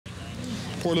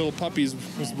Poor little puppy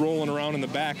was rolling around in the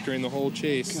back during the whole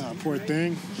chase. God, poor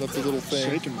thing. Left the little thing.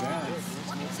 Shaking bad.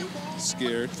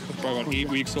 Scared. Probably about 8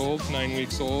 weeks old, 9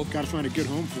 weeks old. Gotta find a good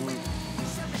home for him.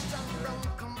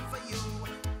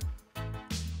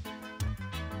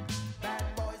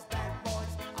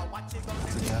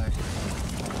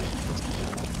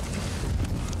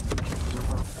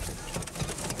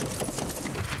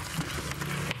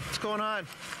 What's going on?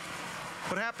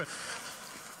 What happened?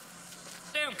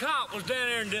 Damn cop was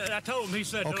down there and I told him, he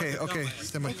said, okay,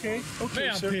 stand by. Okay, Man,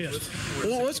 I'm sir. pissed.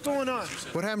 Well, what's going on?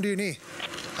 What happened to your knee?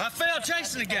 I fell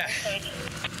chasing the guy.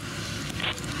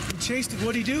 You chased him.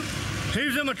 What'd he do? He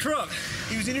was in my truck.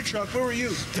 He was in your truck. Where were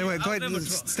you? Hey, wait, go ahead.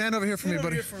 Stand over here for me,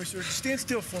 buddy. Stand over here for me, sir. Stand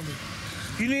still for me.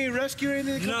 You need any rescue or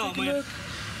anything? No, man.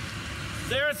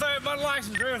 Everything, my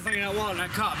license, everything in that wallet, that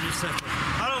cop just said,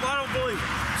 I don't believe it.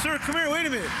 Sir, come here. Wait a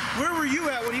minute. Where were you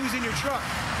at when he was in your truck?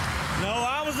 No,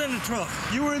 I was in the truck.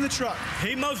 You were in the truck.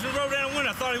 He mostly rolled down the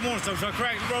window. I thought he wanted to, so I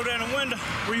cracked the road down the window.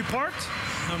 Were you parked?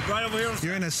 I'm right over here.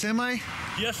 You're in a semi?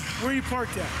 Yes, sir. Where are you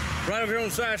parked at? Right over here on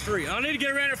the side street. I need to get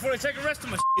around there before they take the rest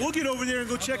of my shit. We'll get over there and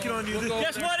go check it on you.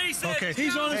 Guess what he said? Okay.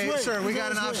 He's on his way. Sir, we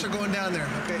got an officer going down there.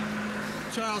 Okay.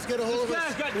 Charles, get a hold of us.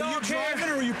 This guy's got Were you dog hair.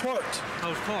 driving or were you parked? I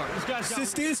was parked. This guy's got...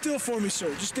 Stand still for me, sir.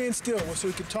 Just stand still so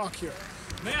we can talk here.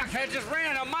 Man, I just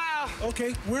ran a mile.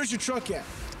 Okay, where's your truck at?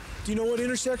 Do you know what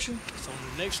intersection? It's on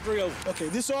the next street over. Okay,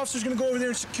 this officer's gonna go over there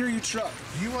and secure your truck.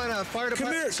 You want a fire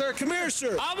department? Come here, sir. Come here,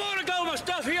 sir. I want to go with my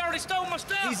stuff. He already stole my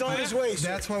stuff. He's on his way, sir.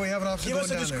 That's why we have an officer Give going us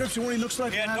a down there. description what he looks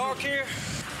like. Yeah, dark hair.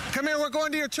 Come here, we're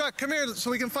going to your truck. Come here so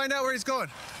we can find out where he's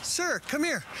going. Sir, come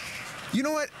here. You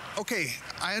know what? Okay,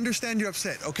 I understand you're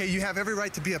upset. Okay, you have every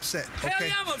right to be upset. Okay? Hell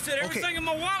yeah, I'm upset. Everything in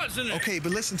my wallet's in there. Okay,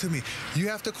 but listen to me. You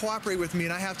have to cooperate with me,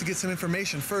 and I have to get some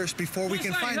information first before we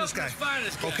can find this guy.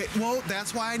 Okay, well,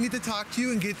 that's why I need to talk to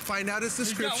you and find out his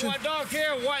description. He's got white dark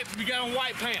hair, white. You got on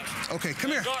white pants. Okay,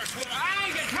 come here. Dark sweater. I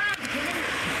ain't got time to come here.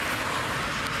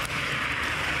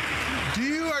 Do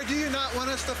you or do you not want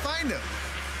us to find him?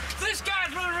 This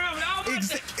guy's running around with all my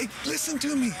Listen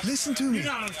to me. Listen to me. You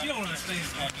don't understand.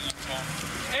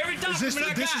 Every document I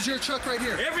got. This is your truck right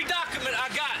here. Every document I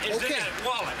got is in that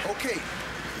wallet. Okay.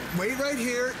 Wait right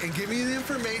here and give me the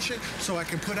information so I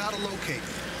can put out a locate.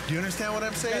 Do you understand what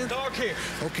I'm saying? Got dark hair.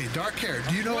 Okay, dark hair.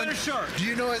 Do you know Winter shirt. Do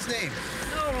you know his name?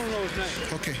 No, I don't know his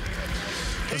name. Okay.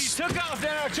 He took off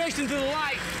down there, chased him to the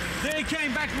light. Then he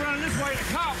came back running this way.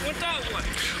 The cop went that way.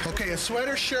 Okay, a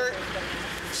sweater shirt,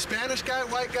 Spanish guy,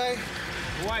 white guy.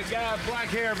 White guy, black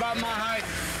hair, about my height,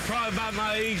 probably about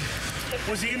my age.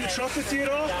 Was he in the truck with you at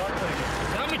all?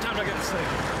 How many times I got to say?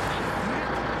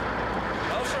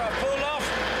 Oh, sir, I pulled off,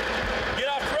 get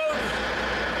off the road.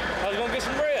 I was gonna get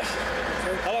some rest.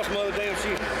 I lost my other damn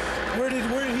shoe. Where did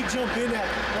he jump in at?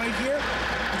 Right here?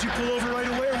 Did you pull over right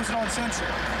away or was it on Central?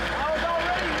 I was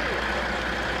already here.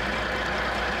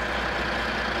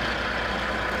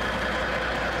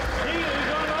 He was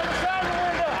on the other side of the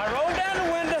window. I rolled down the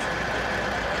window.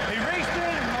 He reached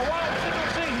in and my wallet was in the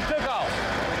seat. He took off.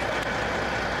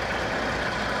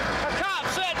 A cop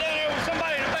sat down there with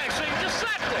somebody in the back seat. Just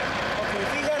sat there. Okay,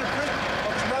 if he had a prison,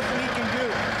 there's nothing he can do.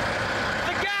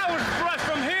 The guy was rushed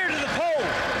from here to the pole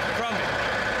from me.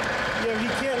 Yeah, he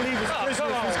can't leave his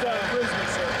prison if he's got a prisoner,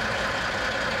 sir.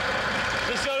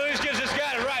 This gives this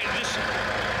guy the right to just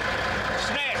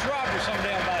snatch robbery some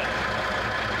damn body.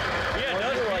 Yeah,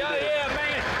 does it? Yeah,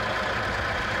 man.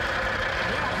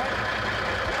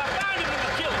 I found him and I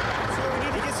killed him. So we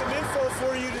need to get some info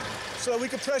for you so we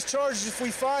can press charges if we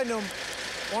find them.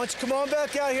 Why don't you come on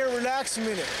back out here and relax a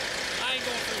minute? I ain't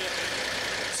going through that.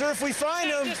 Sir, if we find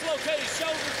him, Dislocated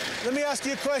shoulder. let me ask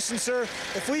you a question, sir.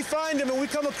 If we find him and we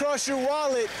come across your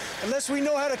wallet, unless we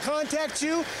know how to contact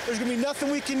you, there's gonna be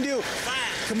nothing we can do.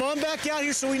 Fine. Come on back out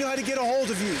here so we know how to get a hold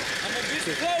of you. I'm gonna get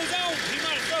some clothes on. He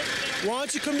might have thrown it down. Why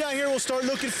don't you come down here, we'll start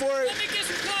looking for it. Let me get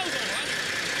some clothes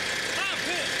on. I'm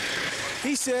pissed.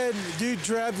 He said the dude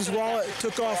grabbed his wallet,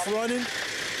 took off running.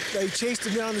 They chased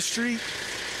him down the street.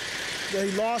 They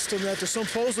lost him after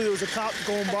supposedly there was a cop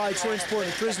going by transporting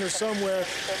a prisoner somewhere,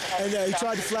 and he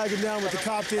tried to flag him down, but the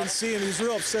cop didn't see him. He was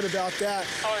real upset about that.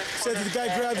 Said that the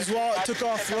guy grabbed his wallet, took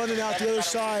off running out the other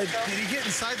side. Did he get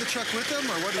inside the truck with him,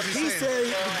 or what did he say? He said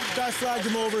the guy flagged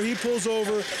him over. He pulls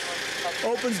over,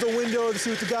 opens the window to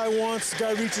see what the guy wants. The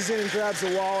guy reaches in and grabs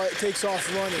the wallet, takes off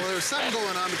running. Well, there's something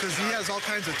going on because he has all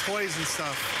kinds of toys and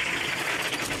stuff.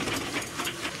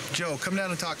 Joe, come down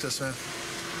and talk to us, man.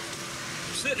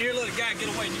 Sitting here, let a guy get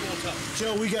away and you won't talk.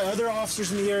 Joe, we got other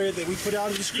officers in the area that we put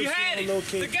out a description You had on him.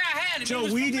 locate. The guy had him.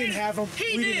 Joe, we didn't have him.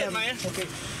 He we did, didn't have man. him. Okay.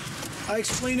 I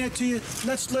explained that to you.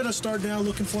 Let us start now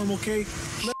looking for him, okay?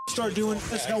 Let's start doing.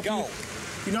 Let's help you.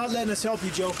 You're not letting us help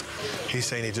you, Joe. He's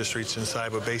saying he just reached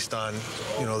inside, but based on,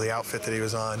 you know, the outfit that he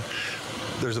was on,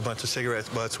 there's a bunch of cigarette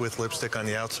butts with lipstick on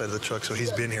the outside of the truck, so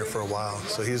he's been here for a while.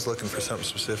 So he's looking for something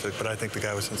specific, but I think the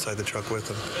guy was inside the truck with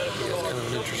him. It's kind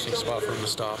of an interesting spot for him to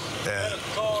stop. Yeah.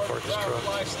 Just park his truck.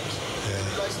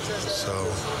 Yeah.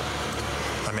 So,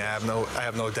 I mean, I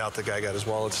have no doubt the guy got his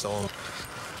wallet stolen.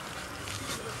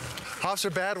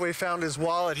 Officer Badway found his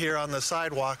wallet here on the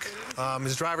sidewalk.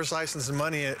 His driver's license and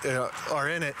money are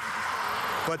in it.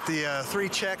 But the 3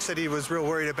 checks that he was real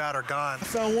worried about are gone. I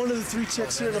found one of the 3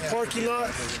 checks here in the parking lot.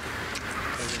 His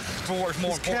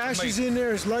cash is in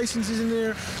there, his license is in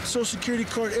there, Social Security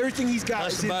card, everything he's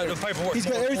got is in there. He's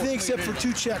got everything except for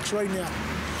 2 checks right now.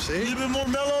 See? A little bit more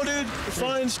mellow, dude.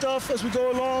 Find stuff as we go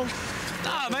along.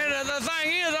 Nah, man, the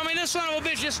thing is, I mean, this son of a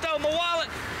bitch just stole my wallet.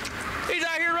 He's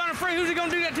out here running free. Who's he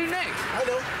gonna do that to next? I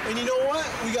know. And you know what?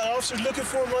 We got officers looking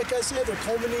for him, like I said. They're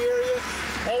combing the area.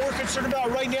 All we're concerned about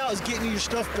right now is getting you your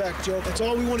stuff back, Joe. That's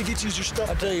all we want to get you is your stuff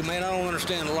back. I tell you, man, I don't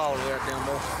understand the law right down,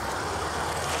 boy.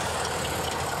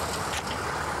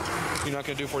 You're not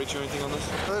going to do 42 or anything on this?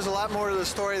 Well, there's a lot more to the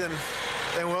story than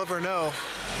we'll ever know.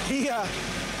 He's a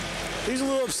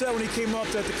little upset when he came up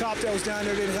that the cop that was down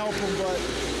there didn't help him, but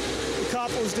the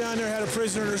cop that was down there had a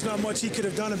prisoner, and there's not much he could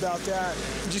have done about that.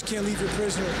 You just can't leave your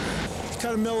prisoner. He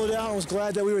kind of mellowed out and was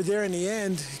glad that we were there in the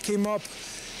end. He came up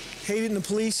hating the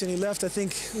police, and he left, I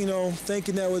think, you know,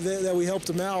 thinking that we helped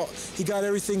him out. He got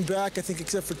everything back, I think,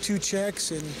 except for 2 checks,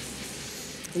 and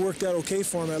it worked out okay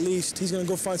for him, at least. He's going to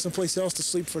go find someplace else to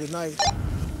sleep for the night.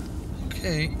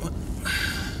 Okay, well,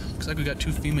 looks like we got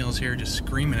 2 females here just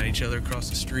screaming at each other across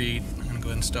the street. I'm going to go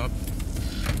ahead and stop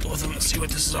both of them and see what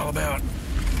this is all about.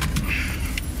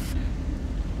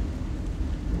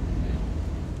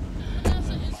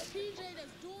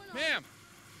 Ma'am!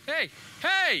 Hey!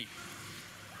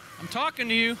 I'm talking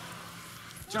to you.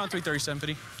 John 337,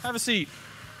 Pity. Have a seat.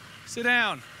 Sit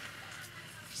down.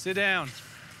 Sit down.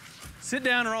 Sit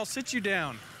down or I'll sit you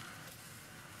down.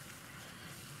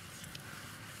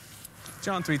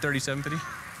 John 337, Pity. I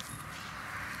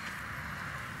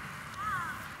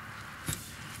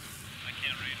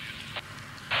can't read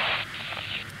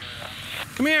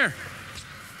you. Come here.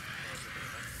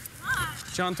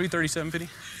 John 337, Pity.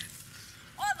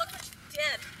 Oh, look what you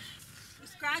did. You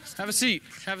scratched Have me. a seat.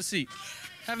 Have a seat.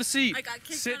 Have a seat. I got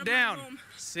kicked Sit out of down. my room.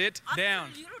 Sit Officer,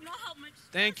 down. You don't know how much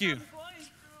Thank stress you. I'm going through.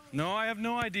 No, I have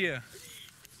no idea.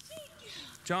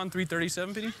 John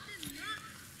 337, Pity.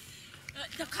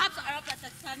 The cops are up at the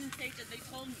sudden station. They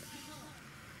told me.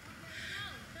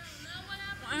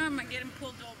 Why am I getting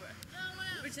pulled over?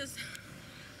 We're just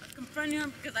confronting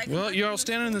him because I. Well, you're all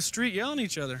standing in the street yelling at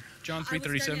each other. John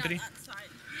 337, Pity. You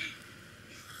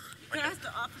could ask the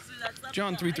officer that's up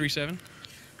John there. 337.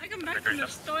 I come back from the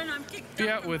store and I'm kicked Be out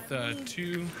out of with my room.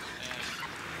 2.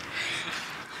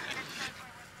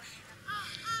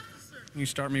 Can you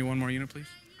start me one more unit, please?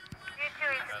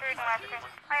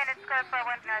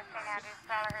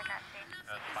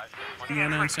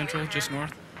 Deanna and Central, just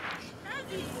north.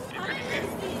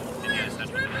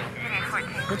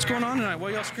 What's going on tonight? Why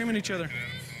are y'all screaming at each other?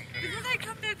 Because I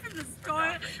come back from the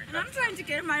store and I'm trying to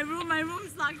get in my room. My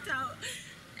room's locked out.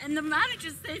 And the manager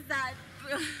says that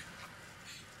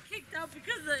kicked out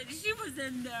because she was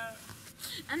in there.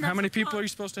 And How many people are you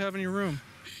supposed to have in your room?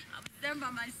 I was there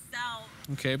by myself.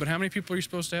 Okay, but how many people are you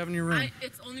supposed to have in your room?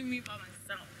 It's only me by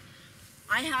myself.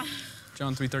 I have.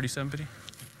 John 337, Pity.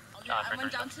 Okay, I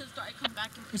went down to the store. I come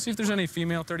back and. Let me see if there's any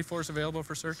female 34s available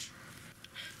for search.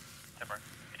 Timber,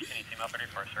 any female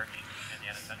 34 search in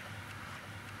the Central?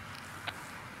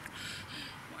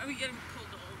 Why are we getting pulled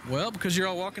over? Well, because you're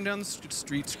all walking down the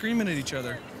street screaming at each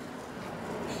other.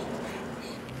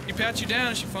 She pats you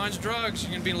down, she finds drugs,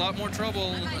 you're gonna be in a lot more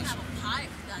trouble. I have a pipe.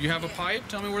 You have a pipe?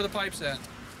 Tell me where the pipe's at.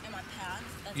 In my pants.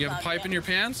 That's You have a about pipe it. in your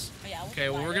pants? Yeah. Okay,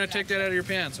 well, we're gonna take that out of your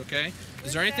pants, okay?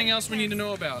 Is there anything else we need to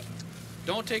know about?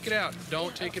 Don't take it out.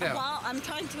 Don't take it out. Well, I'm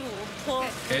trying to pull.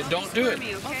 Okay, don't do it.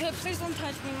 Okay, please don't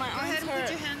touch me. My Go arms ahead and hurt. put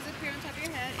your hands up here on top of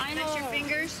your head. I Interlace your know.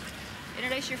 fingers.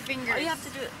 Interlace your fingers. All you have to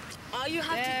do. All you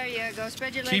have There you go.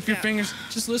 Spread your legs Keep your out. fingers,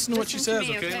 just listen to what she Listen to says,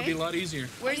 me, okay? It'll okay? be a lot easier.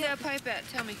 Where's that pipe at?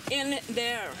 Tell me. in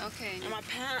there. Okay. In my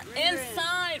pants. Where?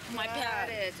 Inside my Got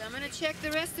pants. it. I'm gonna check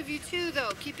the rest of you too,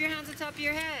 though. Keep your hands on top of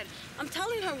your head. I'm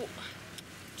telling her,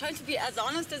 trying to be as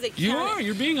honest as I can. You are.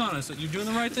 You're being honest. You're doing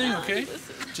the right thing, okay?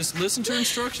 Listen. Just listen to her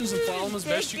instructions and follow them as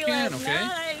best you can, okay?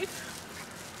 Nice.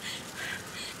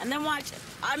 And then watch.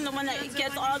 I'm the one that Hands up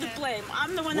gets on all your the head. blame.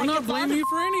 I'm the one We're that not gets all blaming the you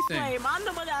for anything. blame. I'm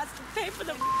the one that has to pay for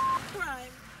the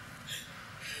crime.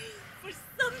 For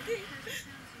something.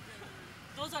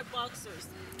 Those are boxers.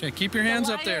 Okay, keep your hands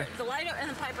up there. The lighter and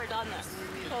the pipe are down there.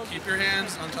 Keep your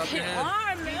hands on top of your head.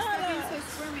 Arm, Stop being so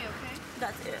squirmy, okay?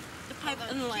 That's it. The pipe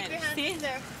and the Keep lighter. your hands See?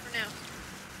 there for now.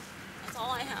 That's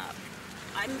all I have.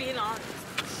 I'm being honest.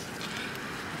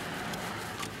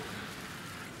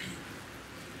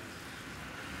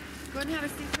 Go ahead and have a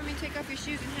seat for me. Take off your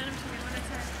shoes and hand them to me one at a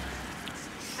time.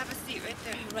 Have a seat right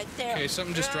there. Right there. Okay,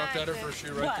 something just dropped out of her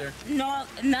shoe right there. No,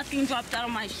 nothing dropped out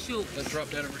of my shoe. That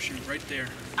dropped out of her shoe right there.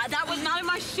 That was not in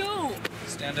my shoe.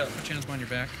 Stand up. Put your hands behind your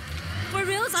back. For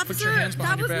real, officer? Put your hands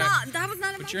behind your back. That was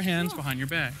not in my shoe. Put your hands behind your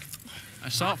back. I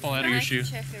saw it fall out of your shoe.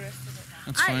 Check the rest of it.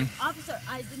 That's fine. Officer,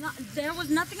 I did not. There was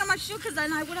nothing on my shoe because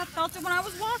then I would have felt it when I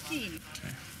was walking.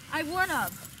 Okay. I would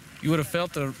have. You would have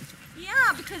felt the... Yeah,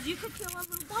 because you could feel a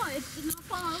little ball. It did not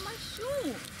fall out of my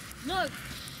shoe. Look,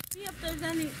 see if there's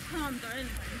any crumbs or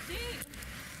anything. See?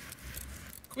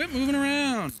 Quit moving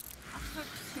around.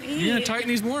 Please. You're gonna tighten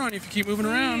these more on you if you keep moving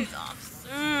around. Please,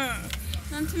 officer.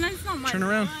 Then tonight's not my Turn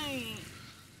around. night.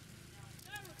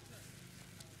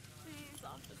 Please,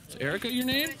 officer. Is Erica your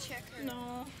name? Check her.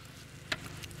 No.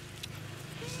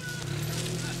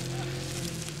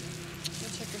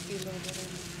 Check her feet a little bit.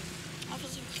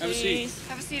 Officer, Have a seat. please.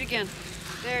 Have a seat again.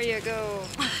 There you go.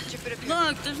 Put your foot up here.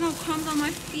 Look, there's no crumbs on my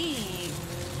feet.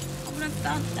 I would have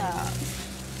felt that.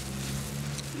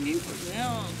 I mean, for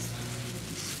real.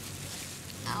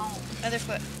 Ow. Other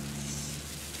foot. I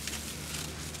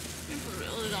mean, for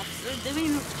real, officer. There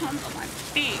ain't no crumbs on my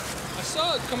feet. I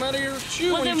saw it come out of your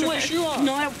shoe Well, when you took your shoe off.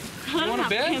 No, I You want a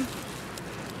bed? him.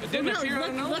 It didn't appear out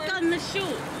of nowhere. Look on the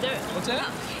shoe. There, What's that?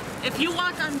 If you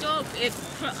walk on dope, it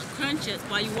crunches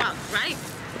while you walk, right?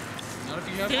 Not if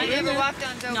you have Have Have it you in ever there. walked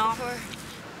on dope No. before?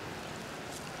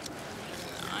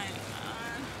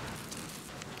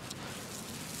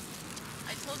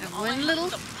 I told you Have all one I had little-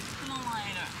 was a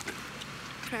lighter.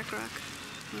 Crack rock.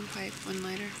 One pipe, one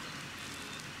lighter.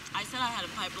 I said I had a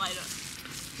pipe lighter.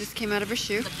 This came out of her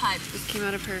shoe. The pipe. This came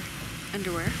out of her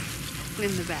underwear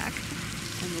in the back.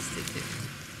 And this did too.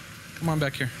 Come on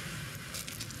back here.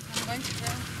 I'm going to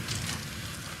go.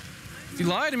 If you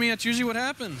lie to me, that's usually what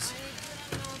happens.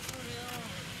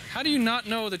 How do you not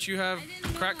know that you have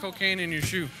crack cocaine in your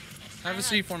shoe? Have a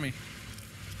seat for me.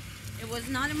 It was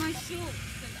not in my shoe.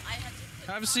 Because I had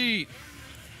to. Have a seat.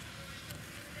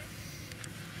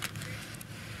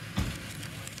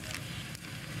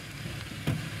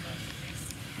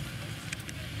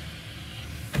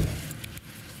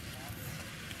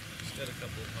 Just got a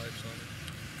couple of pipes on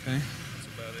it. Okay. That's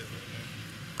about it right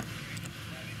now.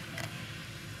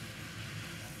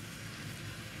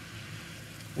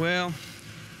 Well,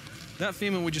 that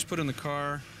female we just put in the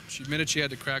car, she admitted she had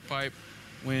the crack pipe.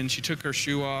 When she took her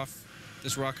shoe off,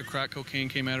 this rock of crack cocaine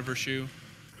came out of her shoe.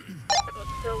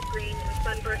 Still green,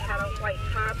 Sunbird had a white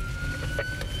top.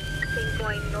 Thing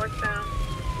going northbound.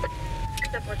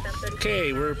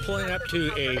 Okay, we're pulling up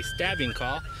to a stabbing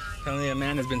call. Apparently a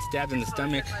man has been stabbed in the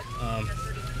stomach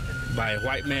by a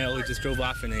white male who just drove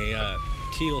off in a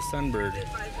teal Sunbird.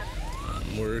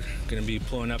 We're going to be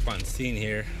pulling up on scene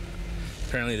here.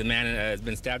 Apparently the man has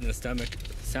been stabbed in the stomach,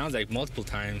 sounds like multiple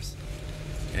times,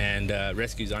 and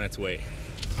rescue's on its way.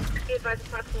 Be advised,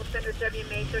 possible offender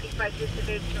WMA 35 years of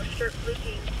age, no shirt, blue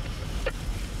jeans.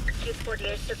 Use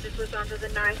 48, subject was armed with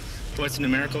a knife. What's the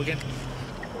numerical again?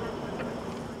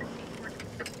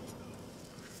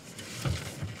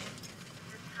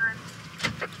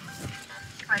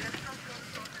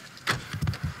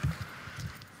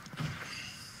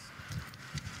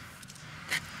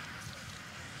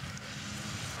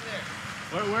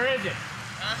 Where is it?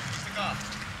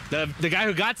 The guy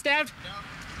who got stabbed? No, right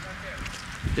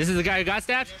there. This is the guy who got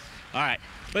stabbed? Yes. All right.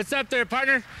 What's up there,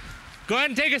 partner? Go ahead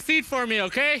and take a seat for me,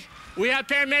 okay? We have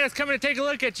paramedics coming to take a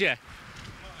look at you.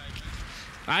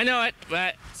 I know it,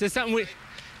 but it's just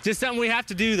something we have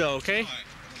to do, though, okay? All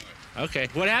right. Okay.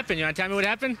 What happened? You want to tell me what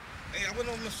happened? Hey, I went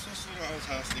over to my sister-in-law's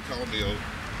house. He called me over.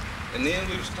 And then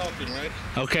we was talking, right?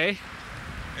 Okay.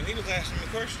 And he was asking me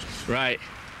questions. Right.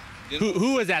 Then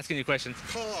Who was asking you questions?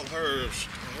 Called her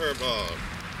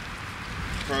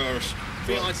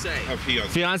Fiance. Her fiance.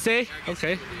 Fiance?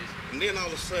 Okay. And then all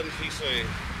of a sudden he said,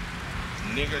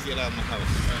 "Nigga, get out of my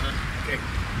house." Okay.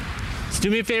 Just do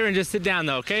me a favor and just sit down,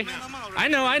 though, okay? Man, I'm all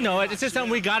right. I know it. It's just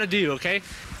something we got to do, okay?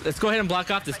 Let's go ahead and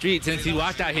block off the street since he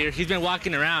walked out here. He's been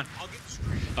walking around.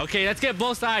 Okay, let's get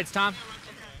both sides, Tom.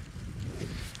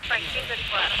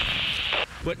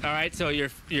 What? All right. So your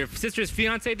sister's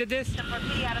fiance did this?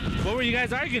 What were you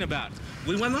guys arguing about?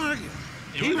 We went arguing.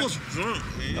 He was drunk,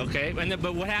 man. Okay.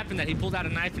 But what happened? That he pulled out a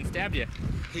knife and stabbed you?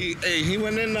 He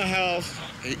went in the house.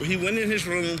 He went in his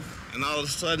room, and all of a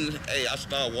sudden, I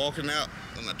started walking out,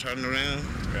 and I turned around.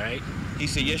 Right. He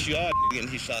said, yes, you are, and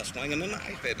he started swinging the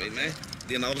knife at me, man.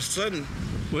 Then all of a sudden...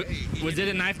 Was it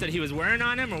a knife that he was wearing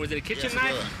on him, or was it a kitchen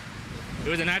knife? It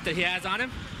was a knife that he has on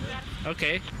him?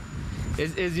 Okay.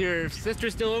 Is your sister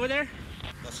still over there?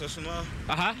 My sister-in-law?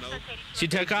 Uh-huh. No. She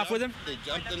took off with him? They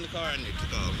jumped in the car and they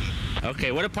took off.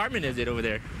 Okay, what apartment is it over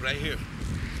there? Right here.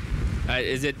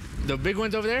 Is it the big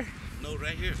ones over there? No,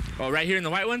 right here. Oh, right here in the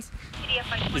white ones?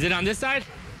 Is it on this side?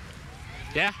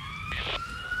 Yeah?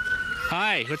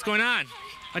 Hi, what's going on?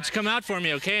 Why don't you come out for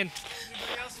me, okay? And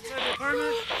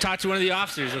talk to one of the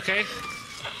officers, okay?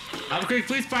 Albuquerque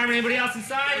Police Department, anybody else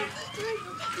inside?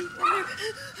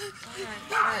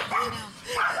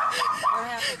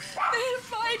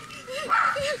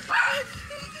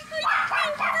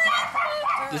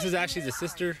 This is actually the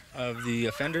sister of the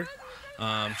offender.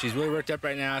 She's really worked up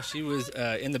right now. She was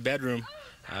in the bedroom.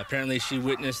 Apparently she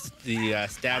witnessed the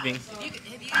stabbing.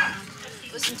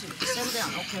 Listen to me. Settle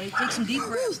down, okay? Take some deep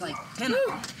breaths, like 10 of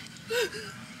them.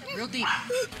 Real deep.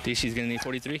 Think she's gonna need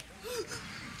 43?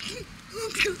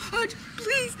 God,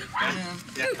 please.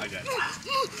 Yeah, I got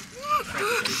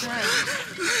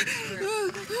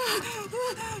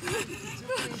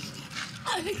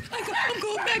I'm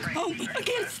going back home. I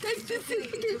can't stay this.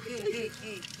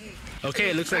 Okay,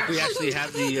 it looks like we actually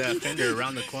have the offender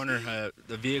around the corner.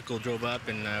 The vehicle drove up,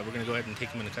 and we're gonna go ahead and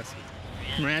take him into custody.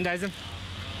 Mirandize him.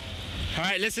 All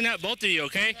right, listen up, both of you,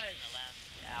 okay?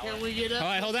 Can we get up? All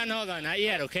right, hold on, not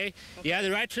yet, okay? You have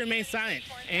the right to remain silent.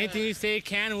 Anything you say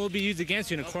can and will be used against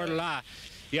you in a court of law.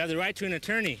 You have the right to an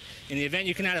attorney. In the event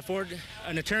you cannot afford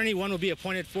an attorney, one will be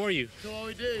appointed for you. So what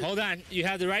we do? Hold on. You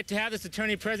have the right to have this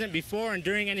attorney present before and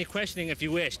during any questioning if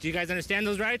you wish. Do you guys understand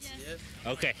those rights? Yes.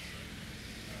 Okay.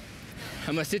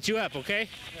 I'm gonna sit you up, okay?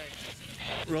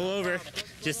 Roll over.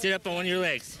 Just sit up on one of your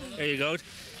legs. There you go.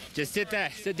 Just sit down.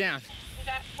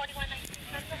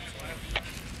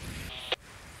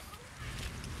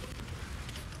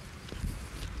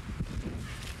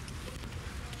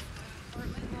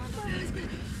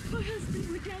 My husband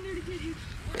went down there to get him.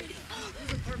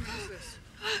 Whose apartment is this?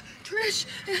 Trish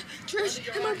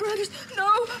and my brothers. No.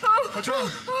 What's wrong?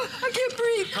 I can't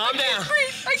breathe. Calm down.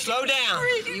 Slow down.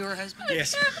 Your husband?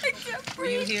 Yes. I can't breathe.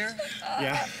 Were you here?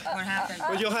 Yeah. What happened?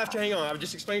 Well, you'll have to hang on. I've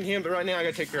just explained to him, but right now I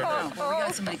gotta take care of that. Well, we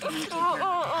got somebody coming to take care of it.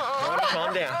 Rhonda,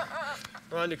 calm down.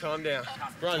 Rhonda, calm down.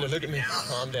 Rhonda, look at me.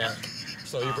 Calm down.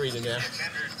 Slow your breathing now. You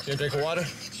want a drink of water?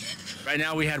 Right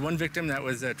now we had one victim that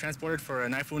was transported for a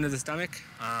knife wound to the stomach.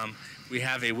 We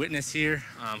have a witness here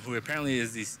who apparently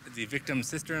is the victim's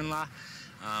sister-in-law.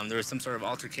 There was some sort of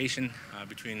altercation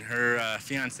between her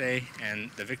fiance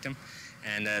and the victim,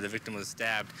 and the victim was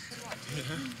stabbed.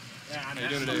 Yeah, How you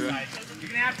doing today, man? You're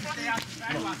gonna have to stay out the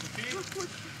sidewalk, okay?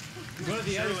 Go to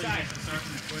the other side.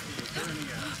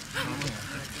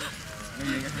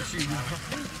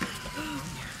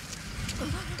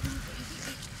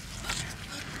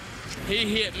 He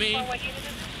hit me,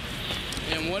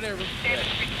 and whatever.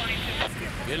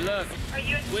 Good luck.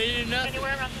 We did nothing.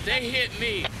 They hit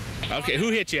me. Okay, who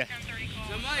hit you?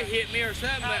 Somebody hit me or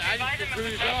something, but I just threw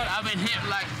the guard. I've been hit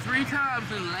like 3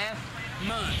 times in the last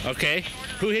month. Okay,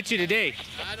 who hit you today?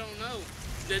 I don't know.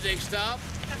 Did they stop?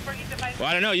 Well,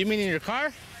 I don't know. You mean in your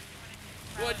car?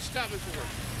 What'd you stop me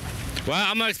for? Well,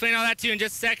 I'm gonna explain all that to you in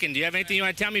just a second. Do you have anything you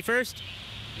want to tell me first?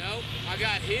 No, I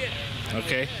got hit.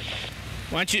 Okay.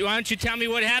 Why don't you tell me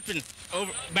what happened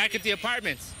over back at the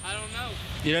apartments? I don't know.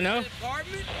 You don't know? The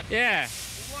apartment? Yeah.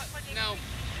 What? No,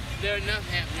 there's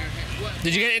nothing happening here. What?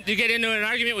 Did you get into an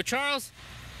argument with Charles?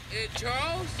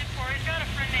 Charles?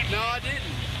 No, I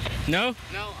didn't. No?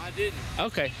 No, I didn't.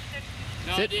 Okay.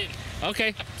 No, Sit. I didn't.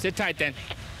 Okay. Sit tight then.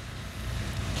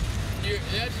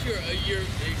 That's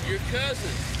your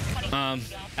cousin.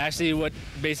 Actually, what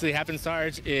basically happened,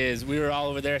 Sarge, is we were all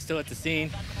over there still at the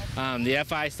scene. The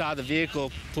FI saw the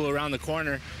vehicle pull around the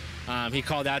corner. He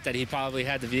called out that he probably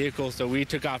had the vehicle, so we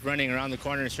took off running around the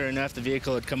corner, and sure enough, the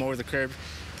vehicle had come over the curb,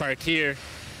 parked here.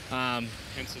 Hence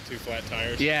the 2 flat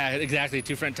tires. Yeah, exactly,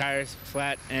 2 front tires,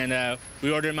 flat, and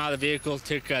we ordered him out of the vehicle,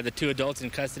 took the 2 adults in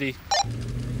custody.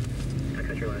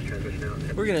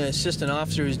 We're going to assist an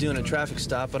officer who's doing a traffic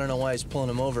stop. I don't know why he's pulling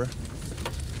him over.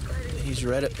 He's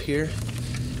right up here.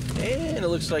 And it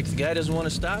looks like the guy doesn't want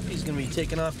to stop. He's going to be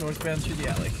taken off northbound through the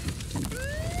alley.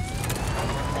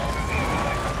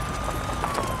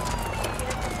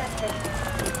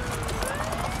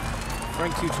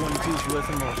 Frank 222 is with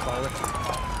him. We'll call it.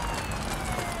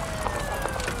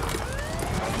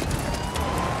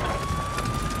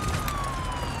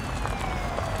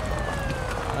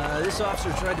 This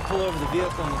officer tried to pull over the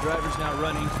vehicle and the driver's now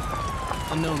running.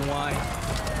 Unknown why.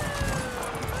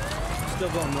 Still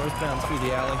going northbound through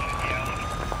the alley.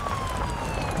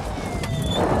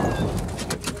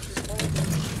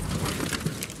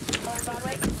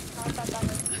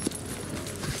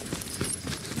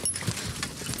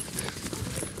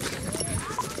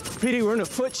 PD, we're in a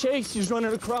foot chase. He's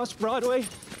running across Broadway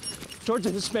towards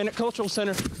the Hispanic Cultural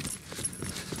Center.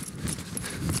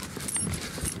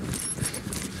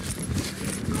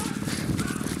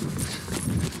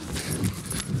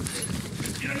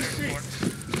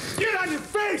 Get on your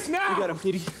face now! You got him,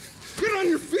 PD. Get on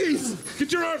your feet!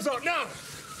 Get your arms out now!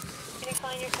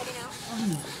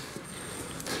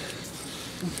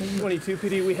 22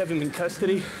 PD, we have him in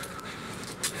custody.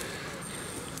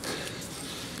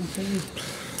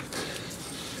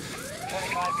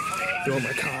 Throw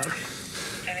my car.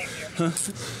 Huh?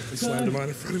 They slammed him on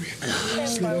in front of me.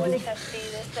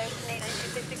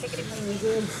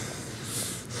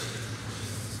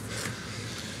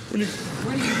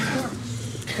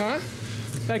 Huh?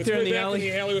 Back there in the alley.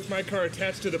 In the alley with my car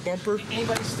attached to the bumper.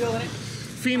 Anybody still in it?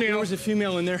 Female. There was a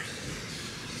female in there.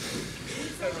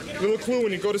 Little clue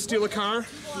when you go to steal a car,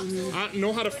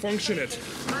 know how to function it.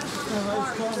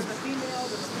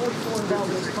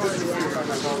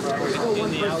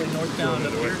 In the alley northbound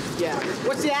up here? Yeah.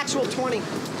 What's the actual 20?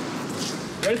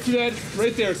 Right to that,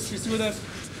 right there. You see where that?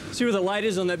 See where the light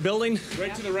is on that building?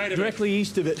 Right to the right of it. Directly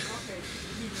east of it.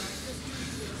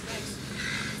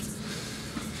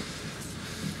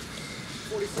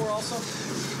 44 also?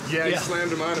 Yeah, he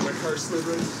slammed him on and my car slid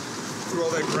right through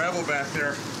all that gravel back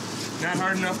there. Not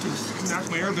hard enough to knock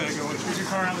my airbag out. Is your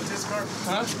car out with his car?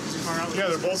 Huh? Is your car out with Yeah,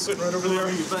 they're both sitting right over there.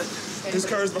 His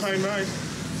car's behind mine.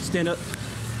 Stand up.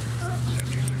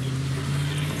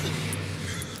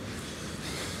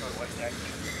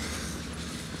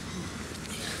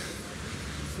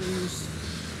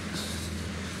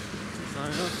 Sorry,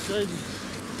 outside.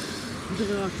 You took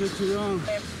it off too long.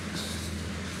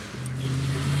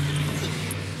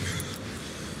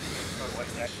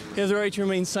 You have the right to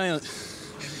remain silent.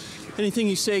 Anything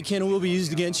you say can and will be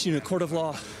used against you in a court of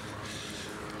law.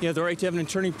 You have the right to have an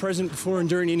attorney present before and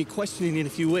during any questioning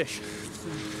if you wish.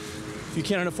 If you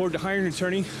cannot afford to hire an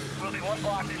attorney,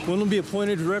 one will be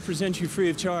appointed to represent you free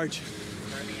of charge.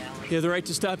 You have the right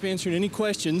to stop answering any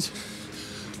questions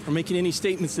or making any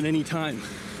statements at any time.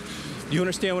 Do you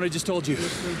understand what I just told you?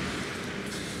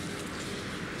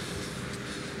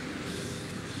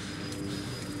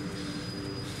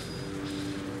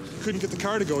 Couldn't get the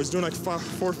car to go. He's doing like 4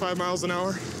 or 5 miles an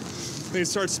hour. Then he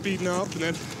started speeding up and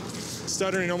then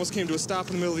stuttering, almost came to a stop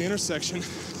in the middle of the intersection.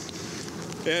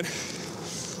 And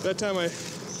that time I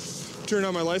turned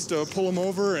on my lights to pull him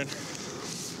over, and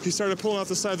he started pulling off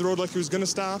the side of the road like he was gonna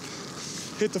stop,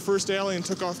 hit the first alley and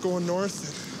took off going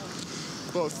north.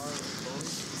 About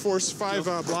 4 or 5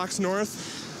 blocks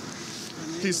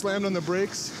north. He slammed on the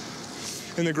brakes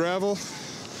in the gravel.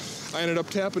 I ended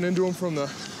up tapping into him from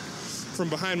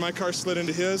behind. My car slid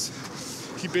into his.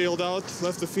 He bailed out,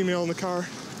 left the female in the car,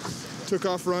 took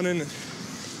off running, and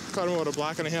caught him about a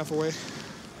block and a half away.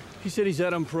 He said he's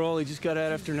out on parole. He just got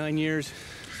out after 9 years.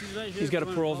 He's got a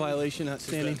parole violation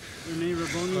outstanding. Your neighbor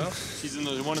Bonnie? Well, She's in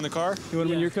the one in the car? You want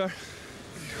him in your car?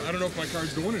 I don't know if my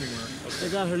car's going anywhere. I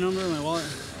got her number in my wallet.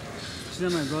 She's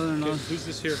at my brother-in-law. Who's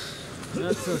this here?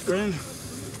 That's a friend.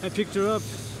 I picked her up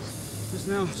just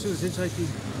now. She was hitchhiking.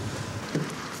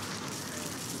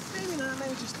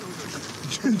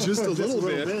 Just a little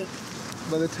bit.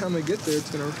 By the time I get there, it's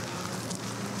gonna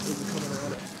come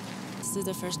around. This is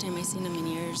the first time I've seen him in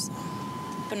years.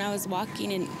 When I was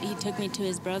walking and he took me to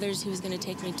his brother's, he was going to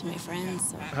take me to my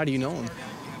friends. So How do you know him?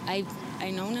 I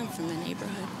known him from the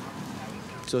neighborhood.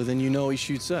 So then you know he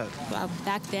shoots up. Well,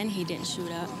 back then he didn't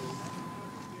shoot up.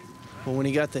 Well, when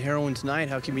he got the heroin tonight,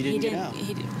 how come he didn't get out?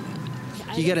 He didn't.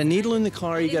 You got a needle in the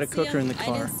car, you got a cooker in the I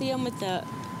car. didn't see him with the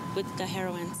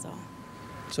heroin, so.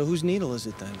 So whose needle is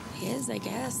it then? His, I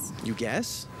guess. You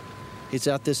guess? It's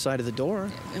out this side of the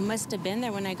door. It must have been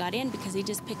there when I got in because he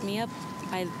just picked me up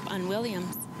on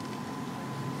Williams.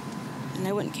 And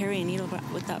I wouldn't carry a needle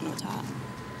without no top.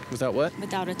 Without what?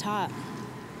 Without a top.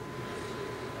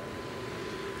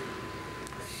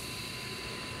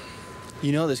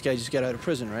 You know this guy just got out of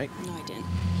prison, right? No, I didn't.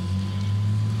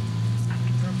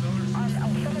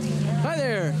 Hi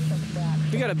there.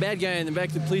 We got a bad guy in the back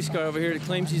of the police car over here that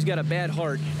claims he's got a bad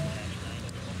heart.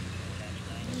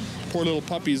 Poor little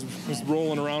puppy was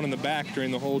rolling around in the back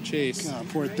during the whole chase. Oh,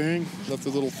 poor thing. Left the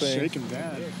little thing. Shaking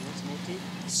bad.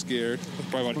 Scared.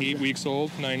 Probably about 8 weeks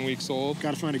old, 9 weeks old.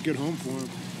 Got to find a good home for him.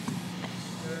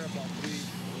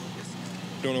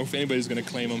 Don't know if anybody's going to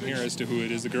claim him here as to who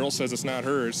it is. The girl says it's not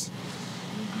hers.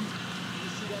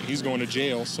 And he's going to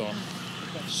jail, so.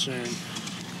 Shame.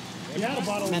 He had a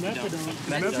bottle of methadone.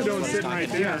 Methadone's sitting right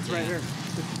there. Yeah, it's right here.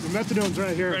 The methadone's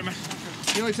right here.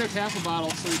 He only took half a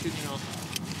bottle, so he could,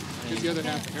 Here's the other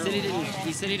half of heroin.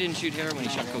 He said he didn't shoot heroin, he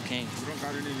shot cocaine.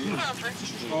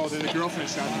 Oh, then the girlfriend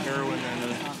shot the heroin,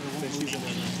 and then she's in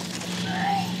there.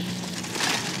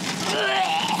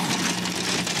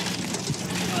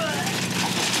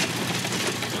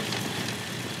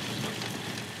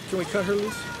 Can we cut her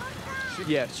loose?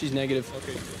 Yeah, she's negative.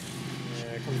 Okay.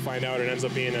 Come to find out, it ends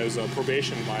up being a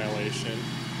probation violation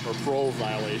or parole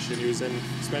violation. He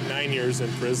spent 9 years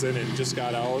in prison and just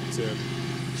got out.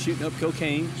 Shooting up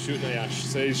cocaine.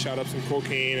 Say he shot up some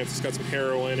cocaine. It's got some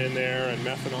heroin in there and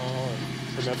methanol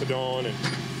or methadone, and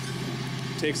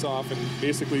takes off. And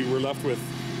basically, we're left with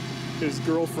his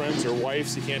girlfriends or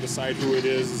wives. He can't decide who it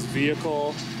is. His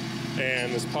vehicle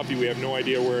and this puppy. We have no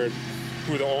idea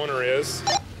who the owner is.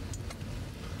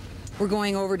 We're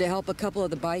going over to help a couple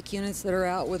of the bike units that are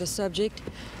out with a subject.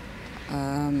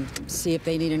 See if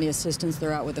they need any assistance.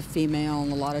 They're out with a female,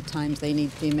 and a lot of times they need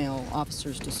female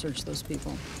officers to search those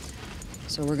people.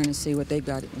 So we're going to see what they've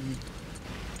got. 10-4,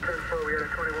 we had a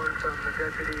 21 from the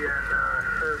deputy, and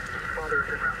her father is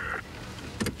en route.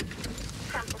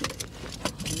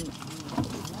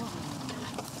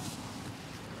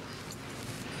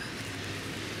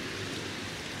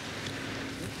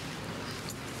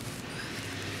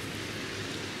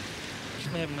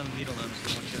 I have another needle on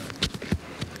us. One shot.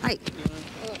 Hi.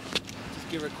 Just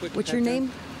give her a quick. What's your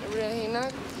name?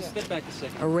 Reina. Step back a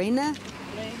second. Arena?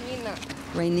 Reina.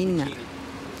 Rainina.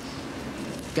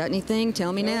 Got anything?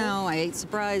 Tell me now. I hate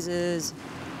surprises.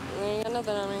 I ain't got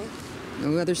nothing on me.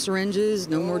 No other syringes?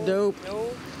 No more dope? No.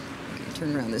 Okay,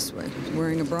 turn around this way.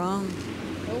 Wearing a bra? Nope.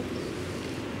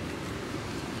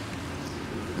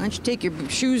 Why don't you take your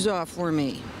shoes off for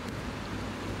me?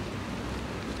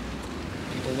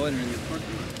 People loitering in your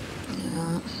parking lot.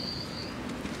 Yeah.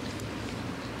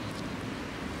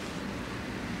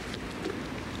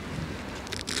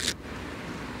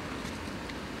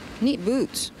 Neat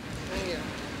boots. Thank you.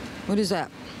 What is that?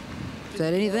 Is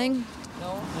that anything?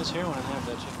 No. There's heroin in there,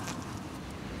 bet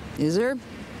you. Is there?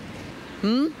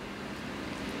 Hmm?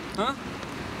 Huh?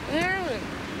 Heroin.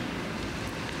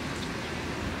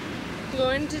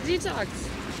 Going to detox.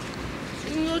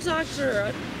 You can go talk to her.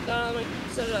 I thought I'm gonna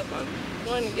set it up. I'm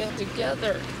going to get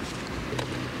together.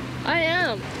 I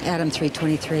am. Adam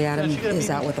 323. Adam is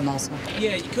out with them also.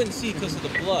 Yeah, you couldn't see because of the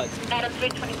blood. Adam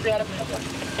 323, Adam 24.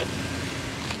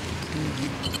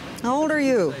 How old are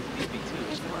you?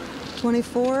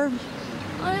 24?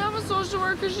 I have a social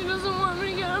worker. She doesn't want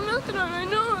me to get on methadone. I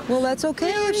know. Well, that's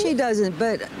okay if she doesn't,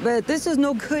 but this is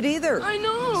no good either. I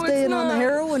know. Staying on the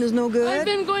heroin is no good. I've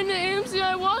been going to AMC.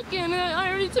 I walk in, and I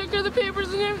already took her the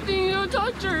papers and everything. You know,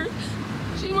 talk to her.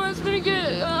 She wants me to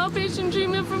get outpatient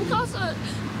treatment from CASA.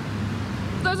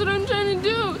 That's what I'm trying to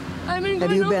do. I've been going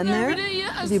Have you over been there there? every day,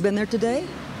 yes. Have you been there today?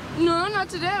 No, not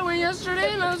today. I went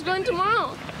yesterday, and I was going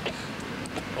tomorrow.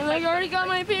 And I already got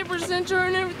my papers sent to her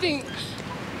and everything.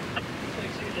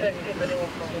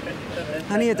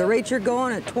 Honey, at the rate you're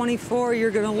going at 24, you're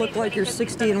going to look like you're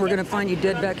 60, and we're going to find you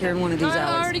dead back here in one of these I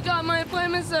alleys. already got my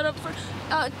appointment set up for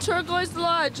Turquoise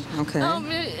Lodge. Okay.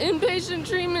 Inpatient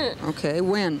treatment. Okay,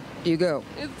 when do you go?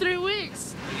 In 3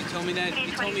 weeks. You told me that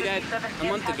a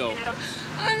month ago.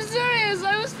 I'm serious.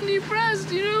 I was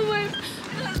depressed. You know, my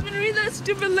husband read that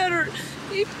stupid letter.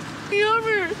 He put me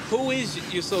over. Who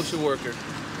is your social worker?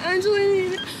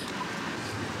 Angelina.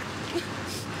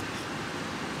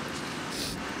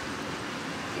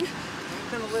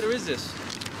 What kind of letter is this?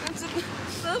 It's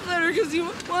a love letter because he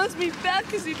wants me back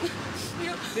because he,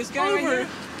 This guy right here?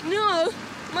 No,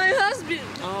 my husband.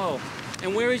 Oh,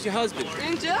 and where is your husband?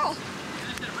 In jail.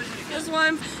 That's why I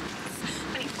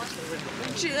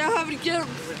have to get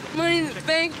money in the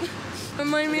bank. My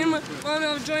money, me and my mom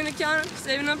have a joint account,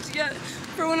 saving up to get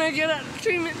for when I get out of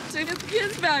treatment to get the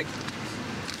kids back.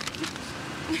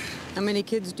 How many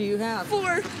kids do you have?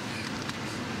 4.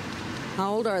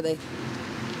 How old are they?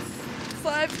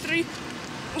 5, 3,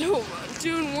 no,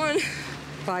 2 and 1.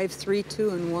 5, 3, 2,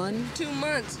 and 1? 2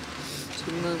 months.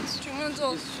 2 months. 2 months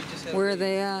old. Where are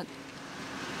they at?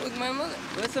 With my mother.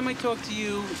 Last time I talked to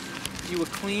you, you were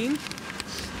clean.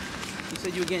 You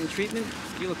said you were getting treatment.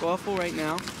 You look awful right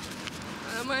now.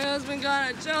 My husband got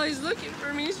out of jail. He's looking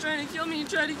for me. He's trying to kill me. He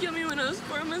tried to kill me when I was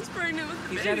 4 months pregnant with the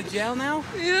He's baby. out of jail now?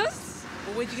 Yes.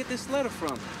 Well, where'd you get this letter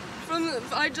from?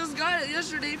 I just got it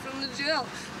yesterday from the jail.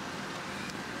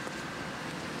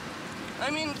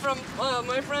 I mean, from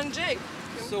my friend Jake.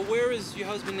 So where is your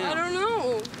husband now? I don't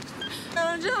know.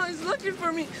 Out of jail. He's looking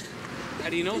for me. How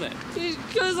do you know that?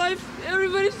 Because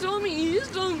everybody's told me. He's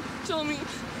told me.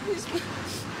 He's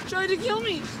tried to kill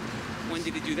me. When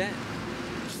did he do that?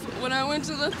 When I went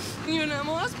to the UNM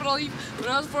hospital, when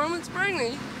I was 4 months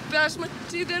pregnant, he bashed my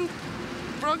teeth in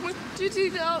broke my two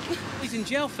teeth out. He's in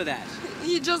jail for that.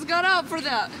 He just got out for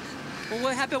that. Well,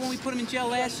 what happened when we put him in jail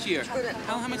last year?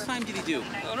 How much time did he do?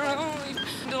 I don't know. He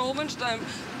did a whole bunch of time.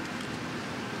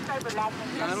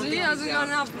 He hasn't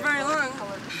gotten out for very long.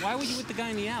 Why were you with the guy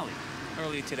in the alley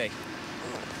earlier today?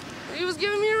 He was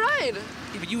giving me a ride.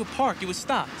 Yeah, but you were parked. You were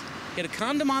stopped. You had a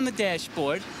condom on the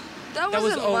dashboard. That was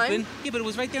wasn't open. mine. Yeah, but it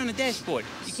was right there on the dashboard.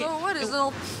 So what? His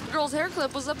little girl's hair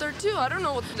clip was up there too. I don't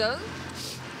know what it does.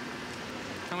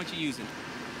 How much are you using?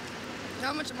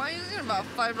 How much am I using? About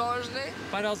 $5 a day.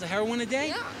 $5 of heroin a day?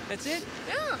 Yeah. That's it?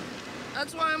 Yeah.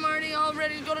 That's why I'm already all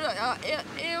ready to go to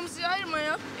AMCI, my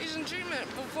outpatient treatment,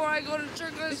 before I go to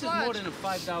Turquoise This Lodge. is more than a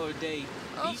 $5 a day.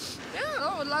 Oh, yeah,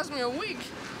 that would last me a week.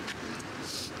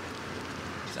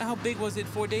 So how big was it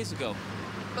 4 days ago?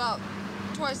 About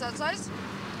twice that size.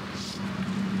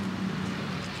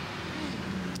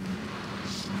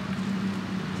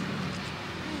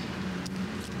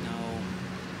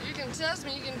 You can test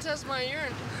me, you can test my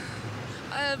urine.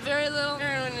 I have very little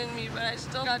heroin in me, but I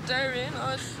still got diarrhea and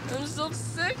all. I'm still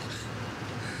sick.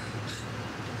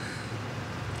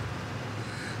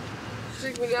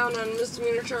 Take me down on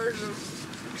misdemeanor charge of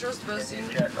trespassing.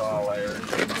 Check all layers.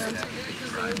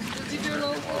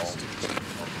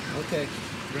 Okay.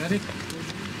 Ready?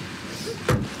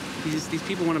 These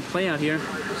people want to play out here.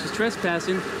 She's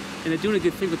trespassing, and they're doing a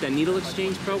good thing with that needle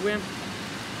exchange program.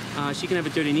 She can have a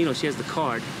dirty needle. She has the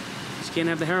card. She can't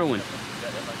have the heroin.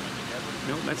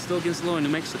 No, that's still against the law in New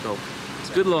Mexico. It's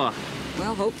good law.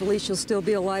 Well, hopefully she'll still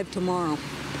be alive tomorrow.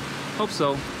 Hope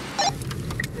so.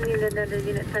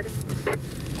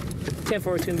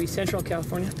 10-4 is going to be Central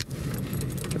California.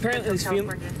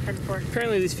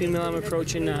 Apparently this female I'm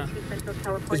approaching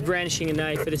was brandishing a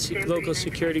knife at a local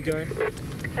security guard.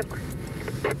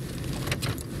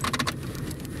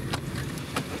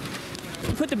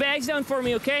 Put the bags down for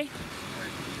me, okay?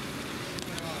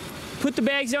 Put the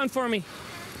bags down for me.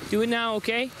 Do it now,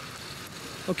 okay?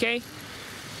 Okay?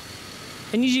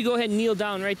 I need you to go ahead and kneel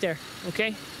down right there,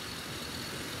 okay?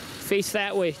 Face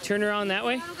that way. Turn around that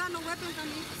way. I don't got no weapons on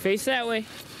me. Face that way.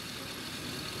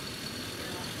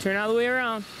 Turn all the way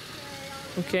around.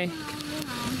 Okay. And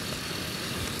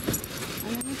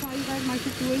let me tell you guys my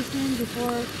situation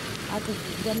before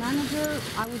the manager,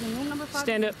 I was in room number 5.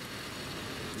 Stand up.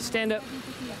 Stand up.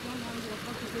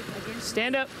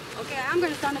 Stand up. Okay, I'm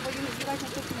going to stand up, but you guys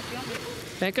can take me up.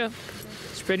 Back up.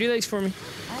 Spread your legs for me.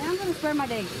 I am going to spread my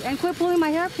legs. And quit pulling my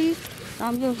hair, please.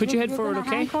 Put your head forward,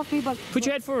 okay? Put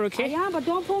your head forward, okay? I am, but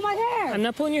don't pull my hair. I'm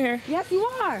not pulling your hair. Yes, you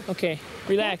are. Okay,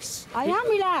 relax. I am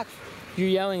relaxed. You're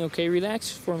yelling, okay?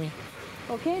 Relax for me.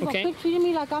 Okay, but Okay. quit treating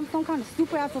me like I'm some kind of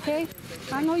stupid ass, okay?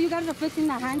 I know you guys are fixing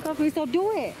to handcuff me, so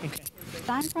do it. Okay.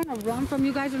 I'm trying to run from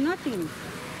you guys or nothing.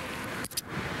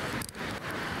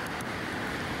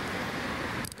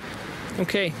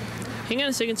 Okay. Hang on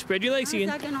a second. Spread your legs again.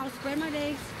 One second, I'll spread my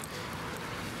legs.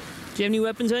 Do you have any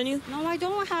weapons on you? No, I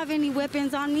don't have any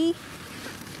weapons on me.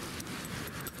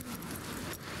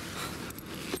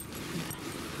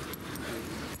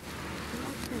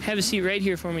 Have a seat right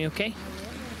here for me, okay?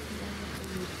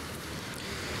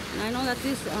 And I know that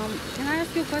this, can I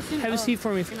ask you a question? Have a seat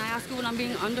for me. Can I ask you what I'm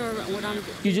being under, what I'm...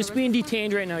 You're just being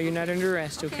detained right now. You're not under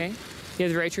arrest, okay? You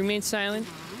have the right to remain silent.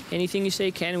 Anything you say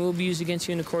can and will be used against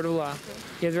you in a court of law.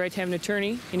 You have the right to have an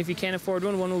attorney, and if you can't afford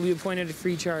one, one will be appointed at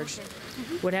free charge.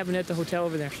 What happened at the hotel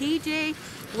over there? PJ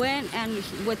went and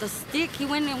with a stick, he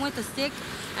went in with a stick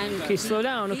and... Okay, slow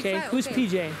down, okay? Who's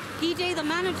PJ? PJ, the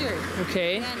manager.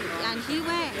 Okay. And he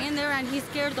went in there and he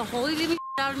scared the holy living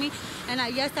out of me. And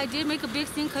yes, I did make a big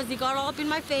scene because he got all up in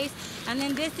my face. And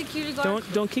then this security guard...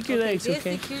 Don't kick your legs, this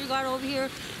okay? This security guard over here,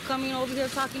 coming over here,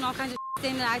 talking all kinds of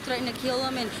saying that I threatened to kill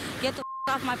him and get the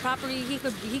off my property. He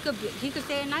could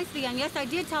say it nicely. And yes, I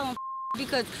did tell him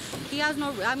because he has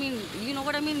no, I mean, you know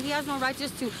what I mean? He has no right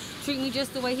just to treat me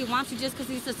just the way he wants to just because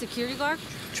he's a security guard.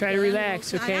 Try to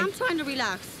relax, okay? I am trying to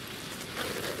relax.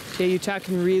 Okay, you're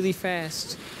talking really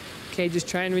fast. Okay, just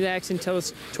try and relax and tell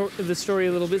us the story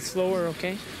a little bit slower,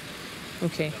 okay?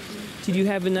 Okay. Did you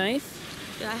have a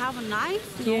knife? Did I have a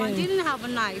knife? No, Yeah. I didn't have a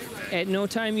knife. At no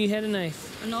time you had a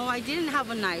knife? No, I didn't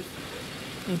have a knife.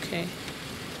 Okay.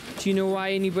 Do you know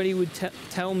why anybody would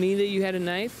tell me that you had a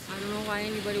knife? I don't know why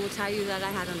anybody would tell you that I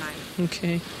had a knife.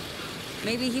 Okay.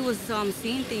 Maybe he was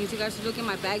seeing things. You guys should look at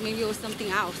my bag. Maybe it was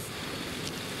something else.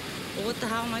 But what the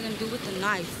hell am I going to do with the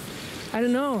knife? I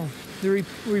don't know. The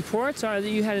reports are that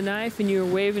you had a knife and you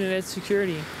were waving it at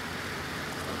security.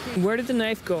 Okay. Where did the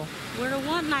knife go? Where did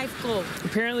what knife go?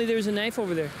 Apparently there's a knife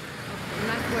over there.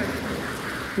 Knife where?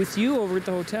 With you over at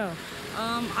the hotel.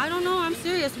 I don't know. I'm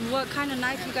serious. What kind of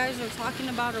knife you guys are talking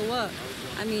about or what?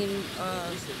 I mean,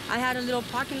 I had a little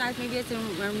pocket knife. Maybe it's in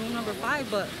room number 5,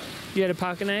 but... You had a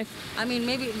pocket knife? I mean,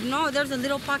 maybe... No, there's a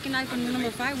little pocket knife in room number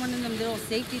 5, one of them little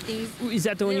safety things. Is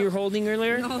that the one you were holding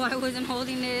earlier? No, I wasn't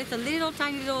holding it. It's a little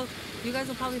tiny little... You guys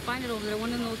will probably find it over there.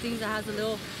 One of those things that has a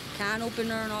little can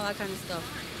opener and all that kind of stuff.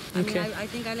 I mean, I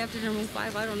think I left it in room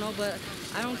 5. I don't know, but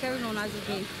I don't carry no knives with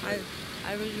me.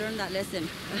 I really learned that lesson.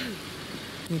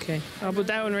 Okay. How about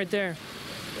that one right there?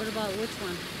 What about which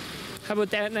one? How about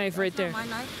that knife right there? My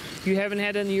knife? You haven't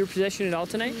had it under your possession at all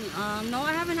tonight? No,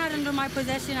 I haven't had it under my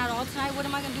possession at all tonight. What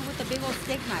am I going to do with the big old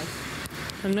steak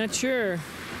knife? I'm not sure.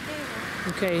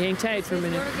 Okay, hang tight for a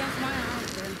minute.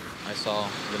 I saw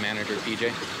the manager,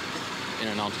 PJ, in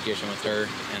an altercation with her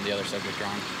and the other subject,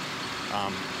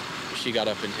 Ron. She got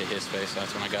up into his face.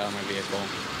 That's when I got out of my vehicle.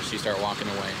 She started walking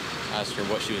away. I asked her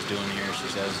what she was doing here. She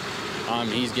says,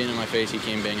 he's getting in my face. He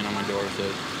came banging on my door with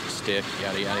a stick,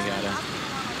 yada, yada, yada.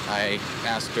 I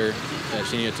asked her that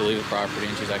she needed to leave the property,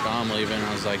 and she's like, I'm leaving.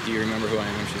 I was like, do you remember who I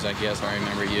am? She's like, yes, I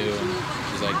remember you. And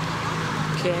she's like,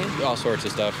 okay, all sorts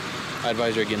of stuff. I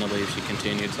advised her again to leave. She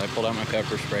continued, so I pulled out my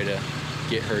pepper spray to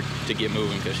get her to get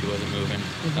moving because she wasn't moving.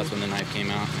 That's when the knife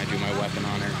came out. I drew my weapon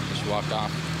on her, and she walked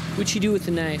off. What'd she do with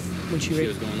the knife when she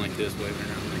was going like this, waving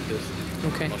around like this.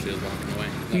 Okay. While she was walking away.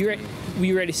 Were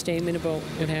you ready to statement about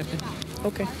what happened?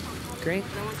 Okay. Great.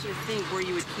 I want you to think where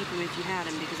you would keep him if you had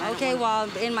him, because I Okay, well,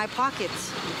 in my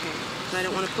pockets. Okay. But I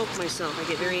don't want to poke myself. I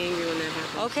get very angry when that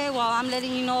happens. Okay, well, I'm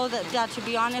letting you know that to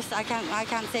be honest, I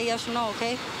can't say yes or no,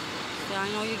 okay? So I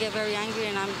know you get very angry,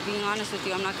 and I'm being honest with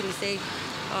you. I'm not going to say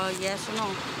yes or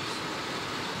no.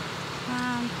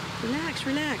 Relax,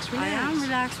 relax, relax. I am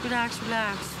relaxed.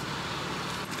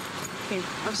 Okay,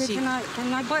 Okay,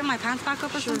 can I button my pants back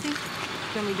up or something?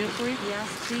 Can we do it for you? Yes,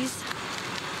 please.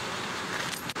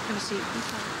 Have a seat.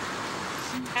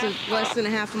 It's less than a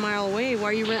half a mile away. Why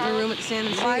are you renting a room at the Sand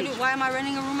and Sage? Why am I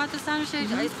renting a room at the Sand and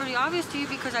Sage? It's pretty obvious to you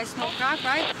because I smoke crack,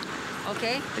 right?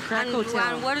 Okay. The crack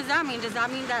hotel. And what does that mean? Does that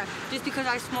mean that just because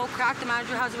I smoke crack, the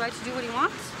manager has the right to do what he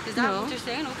wants? Is that what you're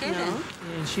saying? Okay, then.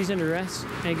 Yeah, she's under arrest.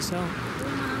 Maggie Sell.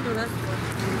 Under arrest.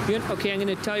 Okay, I'm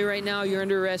going to tell you right now, you're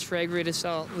under arrest for aggravated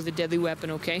assault with a deadly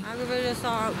weapon, okay? Aggravated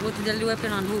assault with a deadly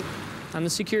weapon on who? I'm the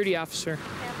security officer.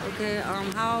 Okay,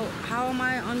 how am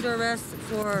I under arrest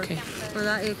for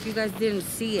that if you guys didn't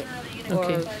see it?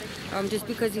 Okay. Or just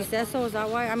because he says so, is that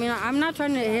why? I mean, I'm not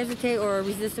trying to hesitate or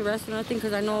resist arrest or nothing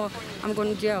because I know I'm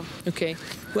going to jail. Okay,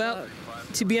 well,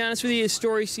 to be honest with you, his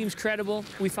story seems credible.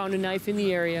 We found a knife in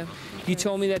the area. You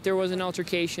told me that there was an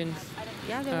altercation.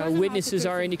 Yeah, there was an witnesses are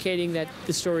altercation. indicating that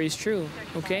the story is true,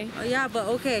 okay? Yeah, but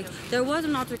okay, there was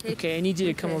an altercation. Okay, I need you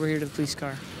to come over here to the police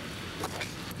car.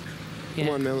 Come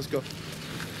on, man, let's go.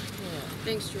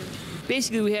 Thanks, George.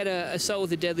 Basically, we had an assault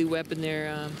with a deadly weapon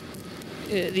there.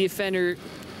 The offender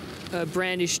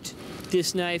brandished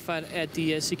this knife at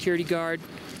the security guard,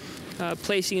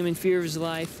 placing him in fear of his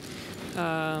life.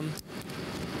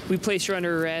 We placed her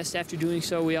under arrest. After doing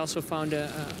so, we also found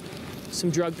some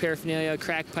drug paraphernalia, a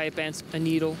crack pipe, and a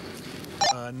needle.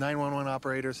 911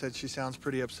 operator said she sounds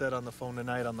pretty upset on the phone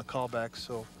tonight on the callback,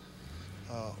 so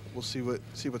we'll see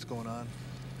what's going on.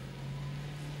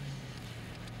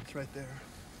 It's right there.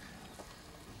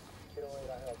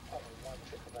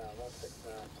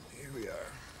 Here we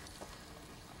are.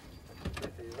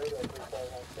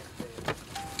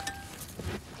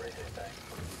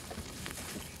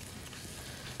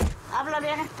 ¿Habla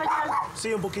bien español?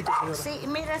 Sí, un poquito, señora. Sí,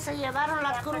 mire, se llevaron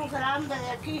la cruz grande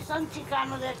de aquí, son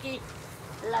chicanos de aquí.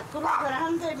 La cruz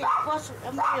grande de mi esposo,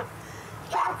 que murió.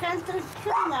 Quiero que entren,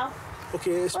 now.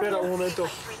 Okay, espera un momento.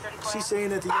 She's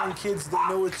saying that the young kids, they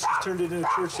know it's turned into a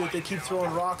church, that they keep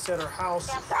throwing rocks at her house.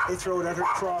 They throw it at her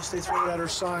cross, they throw it at her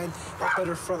sign, up at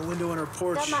her front window and her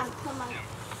porch. Come on, come on.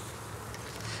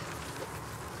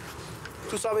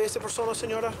 ¿Tú sabes esta persona,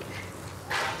 señora?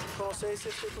 ¿Conoces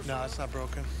esta persona? No, it's not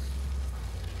broken.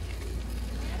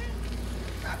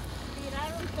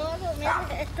 Tiraron todo,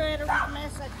 miren, esto era una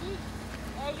mesa aquí.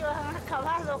 Ellos han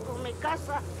acabado con mi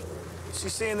casa.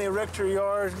 She's saying they wrecked her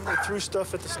yard, they threw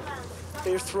stuff at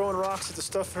they're throwing rocks at the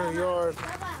stuff in her yard.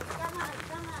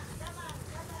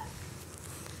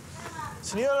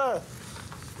 Señora,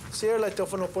 cierra el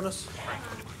teléfono, pones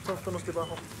teléfonos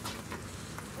debajo.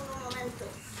 Un momento.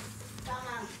 Come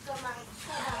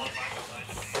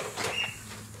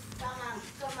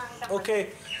on. Okay.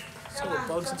 So the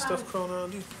bugs and stuff crawling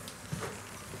around you.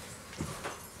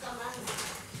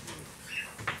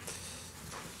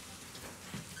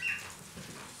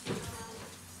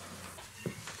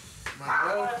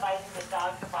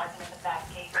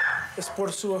 ¿Es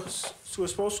por su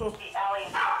esposo?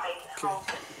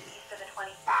 Okay.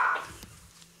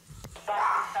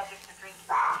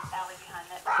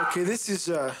 Okay, this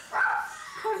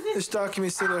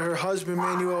document said that her husband,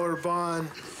 Manuel Urban,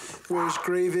 where his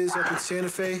grave is up in Santa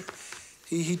Fe,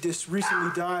 he just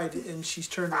recently died, and she's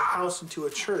turned her house into a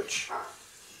church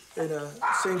and a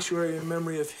sanctuary in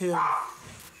memory of him.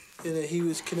 And he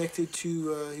was connected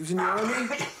to, he was in the army.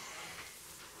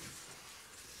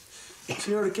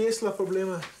 Señora, ¿qué es el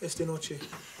problema esta noche?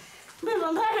 Vivo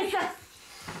en América.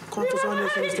 ¿Cuántos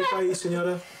años en este país,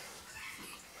 señora?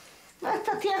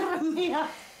 Esta tierra es mía.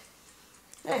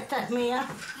 Esta es mía.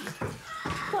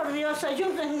 Por Dios,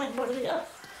 ayúdenme, por Dios.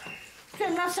 Que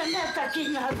no se meta aquí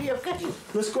nadie, ¿ok?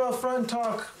 Let's go out front and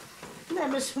talk.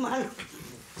 Deme su mano.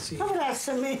 Sí.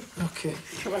 Abrázame. Okay.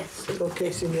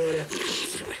 Okay, señora.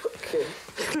 Okay.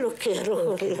 Lo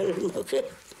quiero con el alma, ¿ok?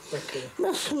 Okay.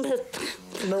 No se meta.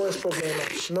 No es problema.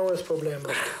 No es problema.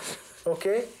 ¿Ok?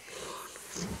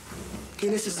 ¿Qué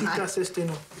necesitas este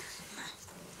no?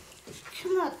 Que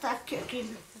no ataque aquí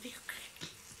nadie, ¿ok?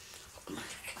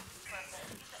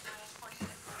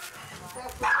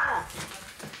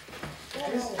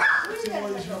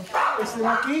 ¿Este de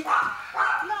aquí?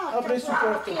 No, Abre su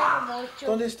puerta. lo quiero mucho.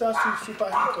 ¿Dónde está su pajito?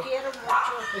 Lo quiero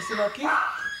mucho. ¿Este de aquí?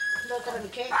 Lo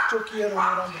tranqué. Yo quiero,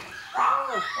 Miranda.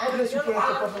 Abre su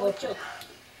puerta, por favor.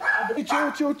 Abre,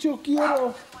 yo quiero. Yo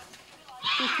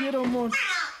quiero, amor.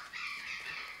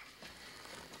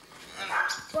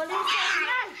 Policía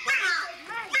mal.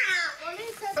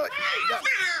 Policía mal.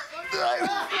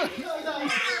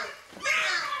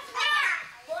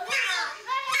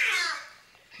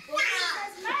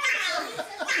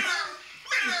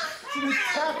 It's an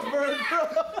attack bird, bro.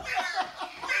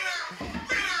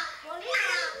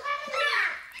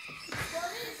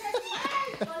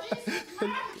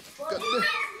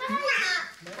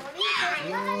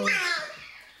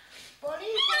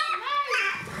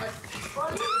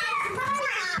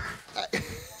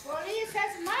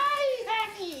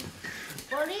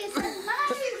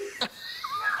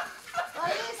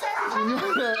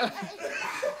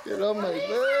 Get on my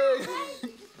leg.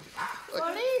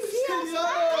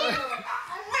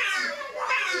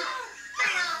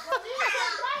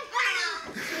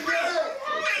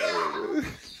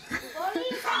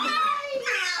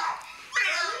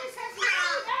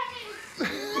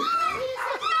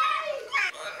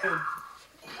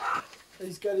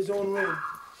 He's got his own room.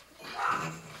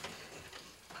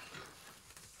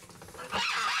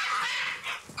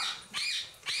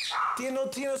 ¿No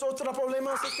tienes otro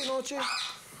problema esta noche?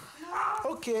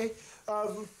 Ok.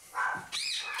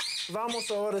 Vamos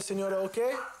ahora, señora, ¿ok?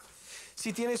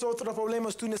 Si tienes otros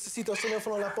problemas, tú necesitas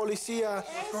teléfono a la policía.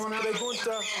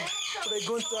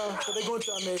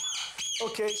 Pregúntame.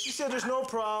 Okay, she said there's no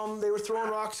problem. They were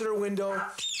throwing rocks at her window.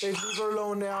 They leave her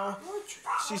alone now.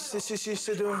 She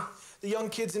said the young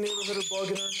kids in the neighborhood are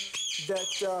bugging her that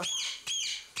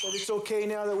it's okay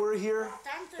now that we're here,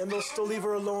 and they'll still leave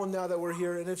her alone now that we're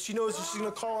here. And if she knows, she's going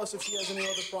to call us if she has any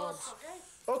other problems.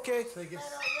 Okay.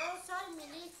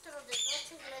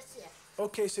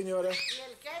 Okay, señora. Y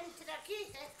el que entre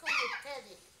aquí es con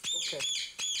ustedes. Okay.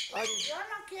 Yo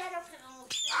no quiero que con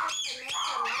ustedes se meta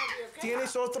nadie, ¿ok?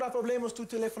 ¿Tienes otros problemas? Tu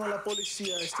teléfono a la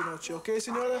policía esta noche, ¿ok,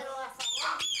 señora? Pero a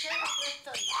favor de ustedes yo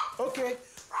estoy. Ok.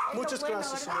 Muchas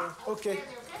gracias, señora. Ok.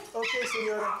 Ok,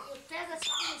 señora. Y ustedes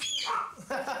son mis hijos.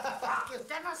 Porque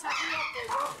usted no sabía que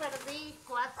yo perdí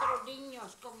 4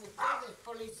 niños como ustedes,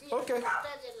 policías, Ok. como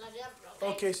ustedes en la guerra.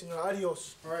 Ok, señora.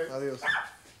 Adiós. Adiós.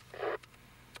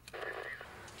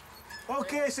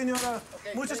 Ok, señora.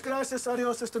 Okay, Muchas gracias.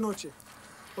 Adiós esta noche.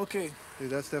 Okay. Dude,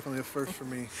 that's definitely a first for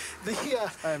me. I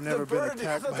have never been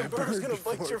attacked by a bird was going to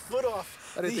before. bite your foot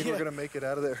off. I didn't think we were going to make it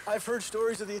out of there. I've heard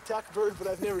stories of the attacked bird, but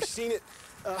I've never seen it.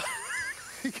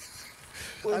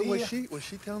 Was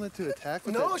she telling it to attack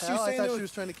with No, that she towel? was saying I thought she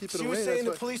was trying to keep it away. She was saying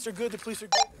the police are good. The police are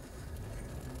good.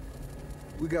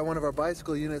 We got one of our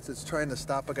bicycle units that's trying to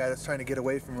stop a guy that's trying to get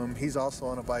away from him. He's also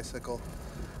on a bicycle.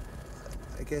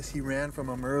 I guess he ran from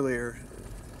him earlier.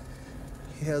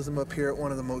 He has him up here at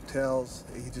one of the motels.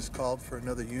 He just called for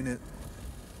another unit.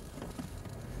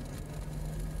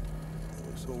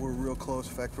 So we're real close.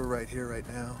 In fact, we're right here right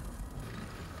now.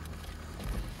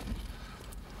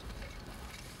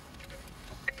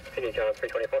 Continue, John,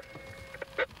 324.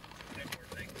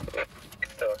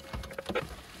 So.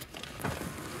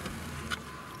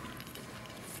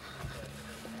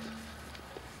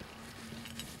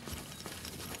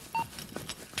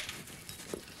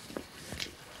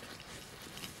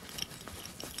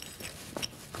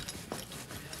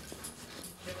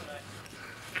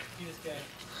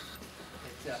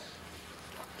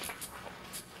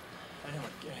 I know,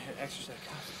 I had extra set of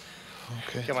cuffs.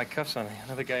 Okay. Got my cuffs on.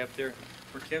 Another guy up there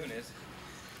where Kevin is.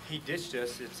 He ditched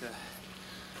us. It's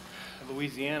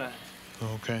Louisiana.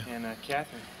 Okay. And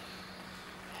Catherine,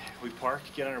 we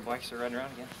parked, get on our bikes, start riding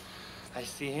around again. I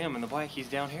see him on the bike. He's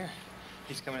down here.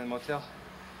 He's coming to the motel.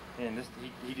 And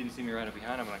he didn't see me right up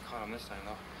behind him, and I caught him this time,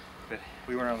 though. But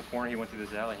we went around the corner, he went through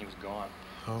this alley, and he was gone.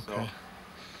 Okay. So,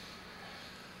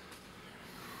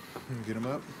 You get him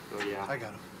up? so yeah. I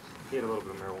got him. He had a little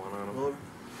bit of marijuana on him.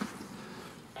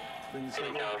 Bring this up.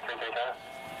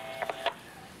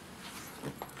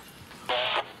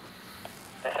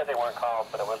 They said they weren't called,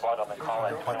 but it was logged on the call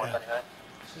at 2139.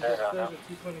 There you go.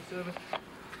 227. Do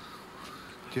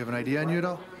you have an ID on you at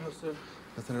all? No, sir.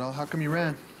 Nothing at all? How come you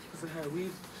ran? Because I had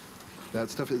weed. That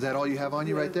stuff, is that all you have on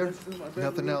you right there? That's in my bag.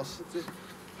 Nothing else? That's it.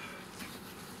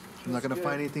 I'm not going to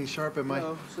find anything sharp in my...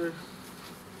 No, sir.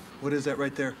 What is that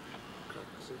right there? Crack,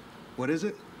 sir. What is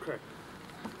it? Crack.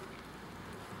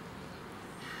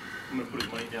 I'm going to put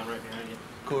his money down right behind you.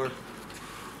 Core.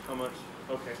 How much?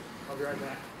 Okay. I'll be right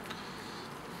back.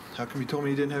 How come you told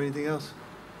me you didn't have anything else?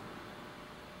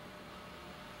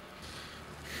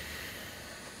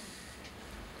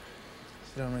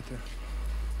 Sit down right there.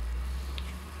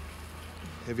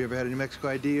 Have you ever had a New Mexico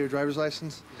ID or driver's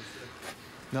license? Yes, sir.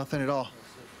 Nothing at all. Yes,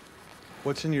 sir.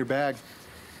 What's in your bag?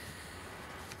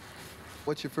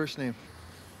 What's your first name?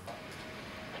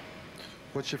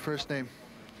 What's your first name?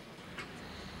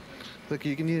 Look,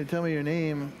 you can either tell me your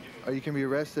name, or you can be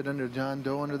arrested under John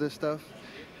Doe under this stuff,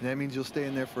 and that means you'll stay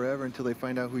in there forever until they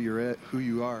find out who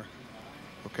you are.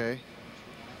 Okay?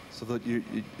 So that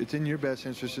it's in your best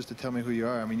interest just to tell me who you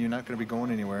are. I mean, you're not going to be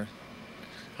going anywhere.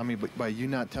 I mean, but by you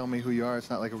not telling me who you are, it's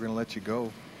not like we're going to let you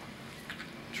go.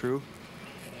 True?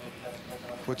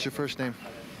 What's your first name?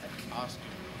 Oscar.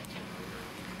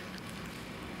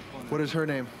 What is her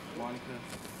name? Monica.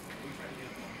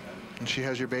 And she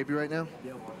has your baby right now?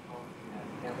 Yep.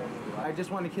 I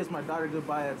just want to kiss my daughter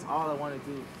goodbye. That's all I want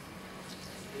to do.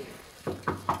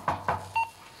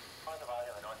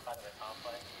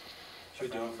 Should we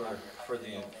do it for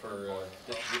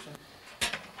distribution?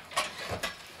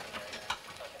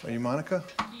 Are you Monica?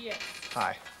 Yes.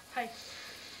 Hi. Hi.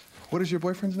 What is your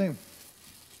boyfriend's name?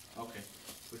 Okay.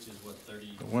 Which is what,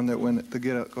 30? The one that went to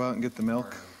go out and get the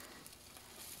milk.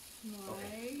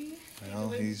 Well,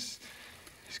 he's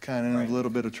kind of in a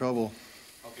little bit of trouble.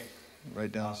 Okay.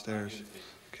 Right downstairs.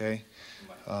 Okay.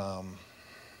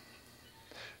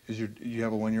 You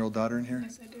have a 1-year-old daughter in here?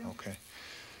 Yes, I do. Okay.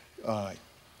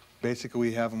 Basically,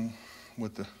 we have him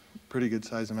with a pretty good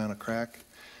sized amount of crack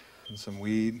and some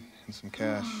weed and some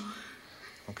cash.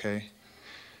 Okay.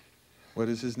 What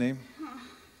is his name?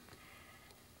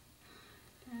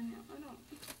 Daniel, I don't...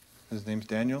 His name's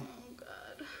Daniel? Oh,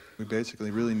 God. We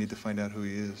basically really need to find out who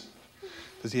he is.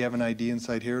 Does he have an ID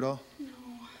inside here at all? No.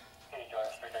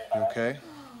 You okay? Oh,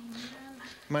 man.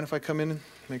 Mind if I come in and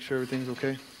make sure everything's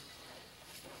okay?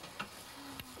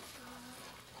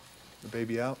 The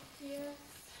baby out? Yes.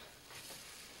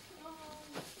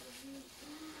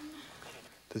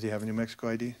 Does he have a New Mexico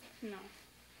ID? No.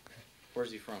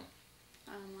 Where's he from?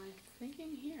 I'm like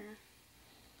thinking here.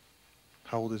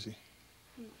 How old is he?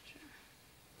 I'm not sure.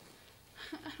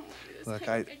 I don't want to do this. Look,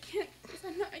 I can't.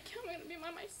 I'm going to be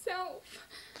by myself.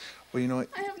 Well, you know what?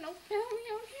 I have no family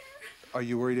out here. Are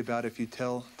you worried about if you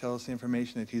tell us the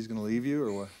information that he's going to leave you,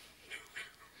 or what?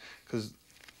 Because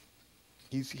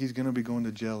he's going to be going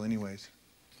to jail anyways.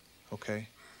 Okay.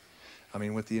 I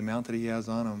mean, with the amount that he has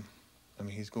on him, I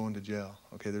mean, he's going to jail.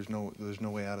 Okay. There's no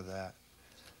way out of that.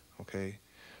 Okay.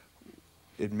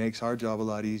 It makes our job a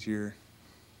lot easier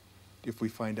if we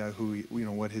find out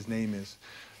what his name is.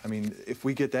 I mean, if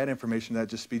we get that information, that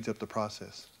just speeds up the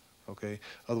process. Okay.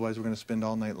 Otherwise, we're going to spend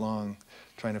all night long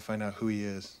trying to find out who he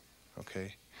is.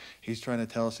 Okay. He's trying to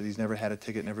tell us that he's never had a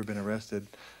ticket, never been arrested.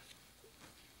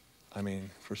 I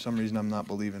mean, for some reason, I'm not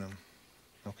believing him.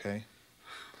 Okay.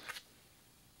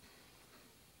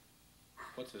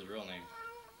 What's his real name?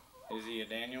 Is he a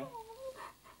Daniel?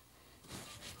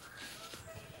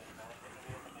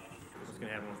 What's going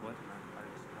to happen with what?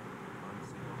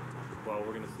 Well,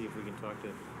 we're going to see if we can talk to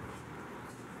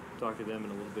them in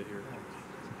a little bit here.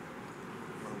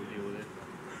 Why don't we deal with it?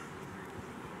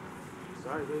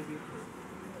 Sorry, baby.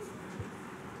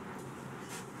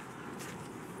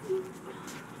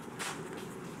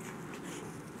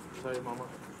 Sorry, Mama.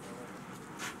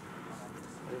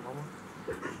 Sorry, Mama.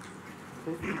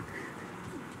 Okay.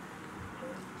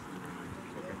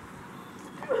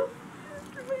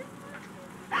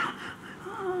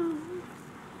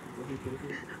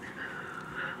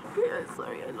 Yeah,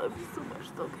 sorry, I love you so much,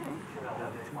 it's okay?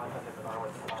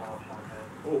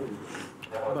 Oh.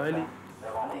 Bye, Lee. Bye,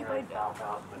 bye.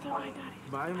 Tell my daddy.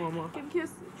 Bye, Mama. Give him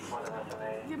kisses.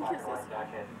 Give him kisses.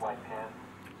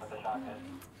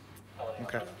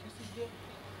 Okay.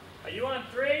 Are you on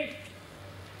 3?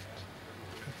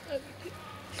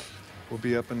 We'll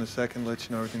be up in a second, let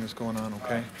you know everything that's going on,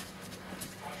 okay?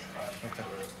 Okay.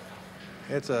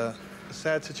 It's a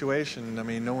sad situation. I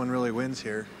mean, no one really wins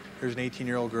here. There's an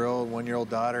 18-year-old girl, a 1-year-old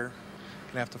daughter.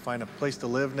 Gonna have to find a place to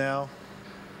live now.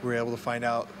 We were able to find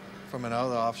out from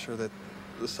another officer that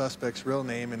the suspect's real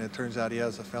name, and it turns out he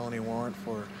has a felony warrant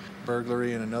for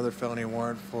burglary and another felony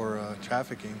warrant for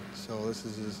trafficking. So this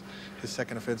is his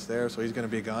second offense there, so he's gonna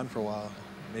be gone for a while.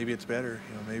 Maybe it's better,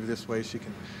 you know, maybe this way she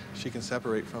can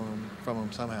separate from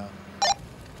him somehow.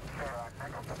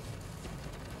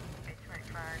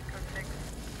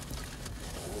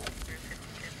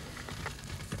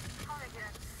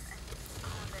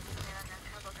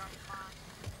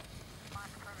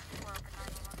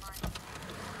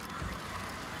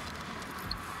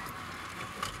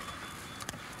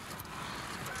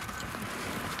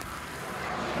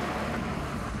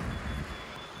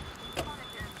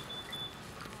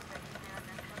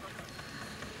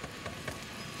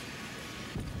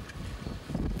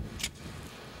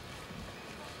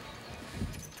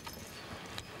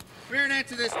 Come here and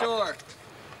answer this door.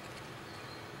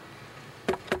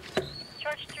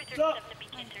 Charge 337 to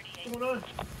BK38. What's going on?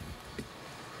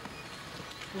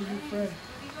 Where's your friend?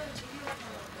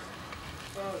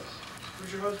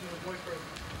 Where's your husband or boyfriend?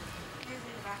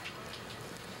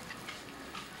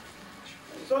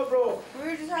 What's up, bro? We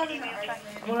were just having an argument.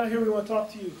 Come on out here, we want to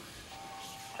talk to you.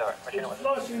 Sorry,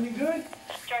 Lost you, you good?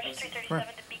 Charge 337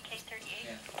 to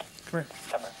BK38. Come here.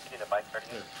 You need a bike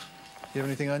 38. You have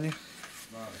anything on you?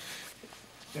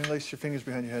 Interlace your fingers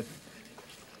behind your head.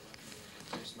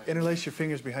 Interlace your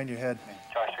fingers behind your head.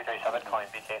 Charge 337, calling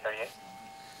BK38.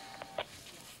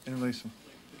 Interlace them.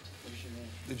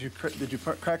 Did you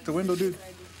crack the window, dude?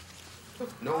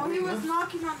 No, he was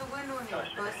knocking on the window and it was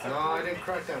busted. No, I didn't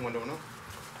crack that window, no.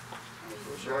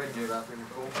 Sure I did. I think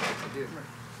cool. I did. We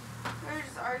were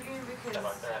just arguing because...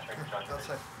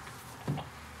 Outside.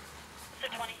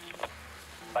 20.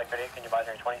 Bike 38, can you buy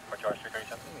 20 for charge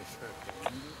 337?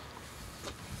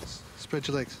 Spread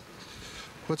your legs.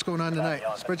 What's going on tonight?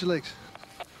 Spread your legs.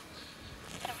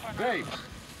 Hey.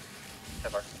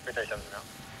 337 now.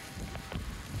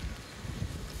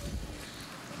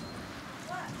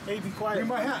 Hey, be quiet. Bring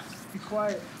my hat. Be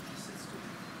quiet.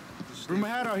 Bring my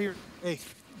hat out here. Hey,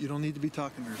 you don't need to be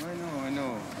talking to her. I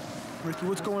know. Ricky,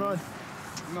 what's going on?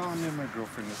 No, I'm near my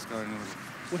girlfriend. This guy.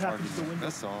 What happened to the window?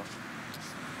 That's all.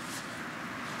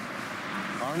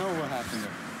 I don't know what happened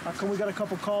there. How come we got a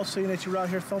couple calls saying that you were out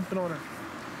here thumping on her?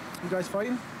 You guys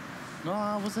fighting? No,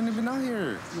 I wasn't even out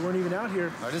here. You weren't even out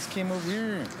here. I just came over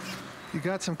here. You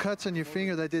got some cuts on your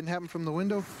finger that didn't happen from the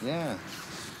window? Yeah.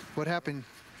 What happened?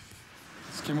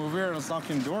 Just came over here and I was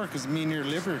knocking the door because me and your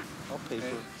liver. I'll pay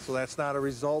for it. So that's not a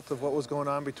result of what was going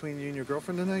on between you and your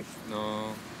girlfriend tonight?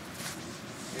 No.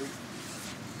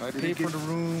 I paid for the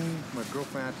room. My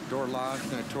girlfriend had the door locked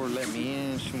and I told her let me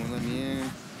in. She wouldn't let me in.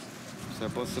 So I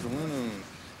busted the window.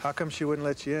 How come she wouldn't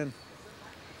let you in?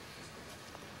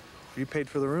 You paid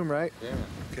for the room, right? Yeah.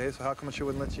 Okay, so how come she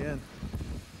wouldn't let you in?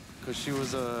 Because she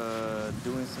was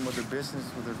doing some other business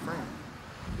with her friend.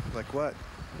 Like what?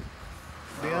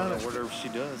 Be I don't know, honest. whatever she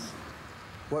does.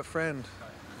 What friend?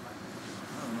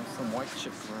 I don't know, some white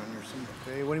chick around here or something.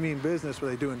 Okay, what do you mean business? Were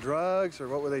they doing drugs or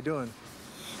what were they doing?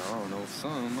 I don't know,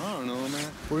 I don't know,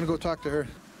 man. We're gonna go talk to her.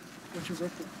 What's your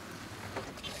birthday?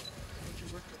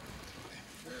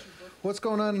 What's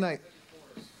going on tonight?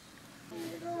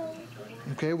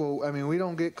 Okay, well, I mean, we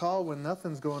don't get called when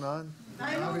nothing's going on.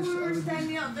 I know we were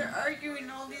standing out there arguing,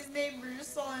 all these neighbors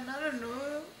saw, and I don't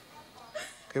know.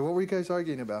 Okay, what were you guys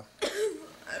arguing about?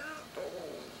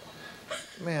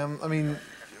 Ma'am, I mean,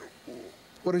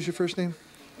 what is your first name?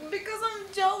 Because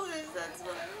I'm jealous, that's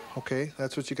why. Okay,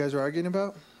 that's what you guys are arguing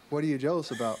about? What are you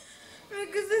jealous about?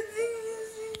 Because I think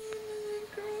this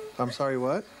is girl. I'm sorry,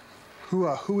 what?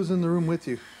 Who was in the room with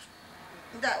you?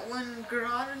 That one girl,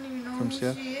 I don't even know From who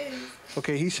Seattle? she is.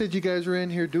 Okay, he said you guys were in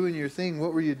here doing your thing.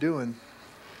 What were you doing?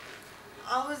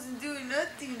 I wasn't doing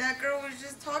nothing. That girl was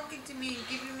just talking to me and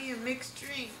giving me a mixed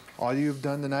drink. All you've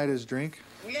done tonight is drink?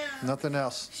 Yeah. Nothing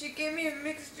else? She gave me a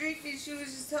mixed drink and she was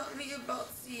just telling me about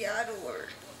Seattle or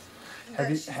Have that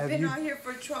you- she's have been you- out here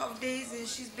for 12 days and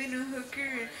she's been a hooker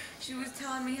and she was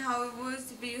telling me how it was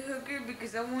to be a hooker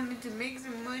because I wanted to make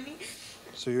some money.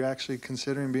 So you're actually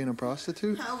considering being a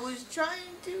prostitute? I was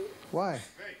trying to. Why?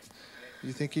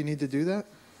 You think you need to do that?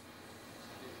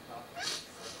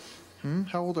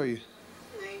 How old are you?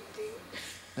 19.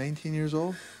 19 years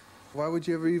old? Why would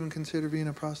you ever even consider being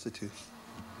a prostitute?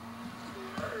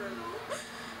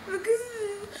 Because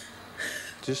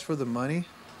Just for the money?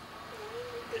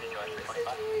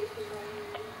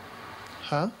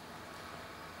 Huh?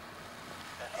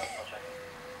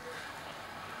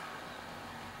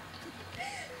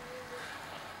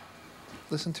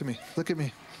 listen to me. Look at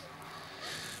me.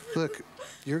 Look,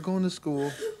 you're going to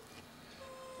school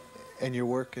and you're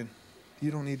working. You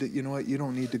don't need to, you know what? You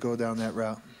don't need to go down that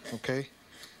route, okay?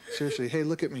 Seriously, hey,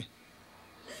 look at me.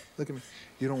 Look at me.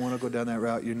 You don't want to go down that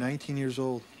route. You're 19 years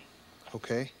old,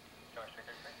 okay?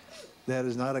 That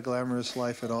is not a glamorous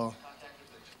life at all.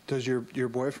 Does your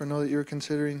boyfriend know that you're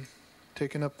considering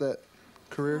taking up that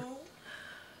career? No.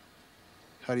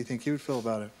 How do you think he would feel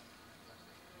about it?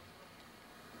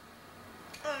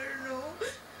 I don't know.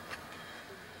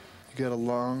 You got a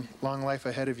long life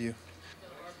ahead of you.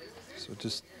 So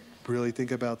just really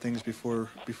think about things before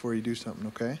you do something,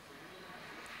 okay?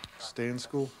 Stay in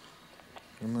school.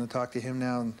 I'm gonna talk to him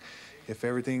now, and if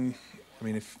everything, I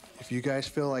mean, if you guys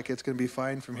feel like it's gonna be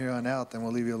fine from here on out, then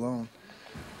we'll leave you alone.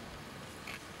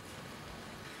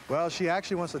 Well, she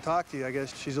actually wants to talk to you. I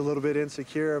guess she's a little bit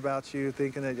insecure about you,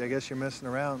 thinking that I guess you're messing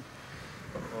around.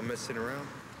 Well, messing around?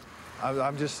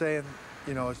 I'm just saying,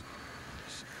 you know,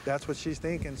 that's what she's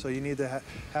thinking, so you need to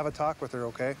have a talk with her,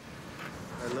 okay?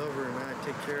 I love her, and I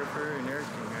take care of her and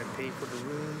everything. I pay for the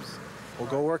rooms. Well,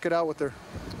 go work it out with her.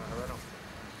 Right on.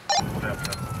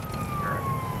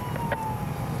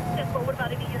 What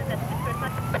about any unit that's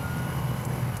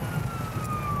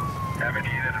Have any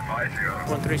unit advisory on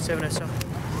 137 SO.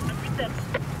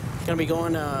 Gonna be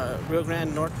going Rio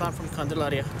Grande northbound from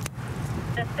Candelaria.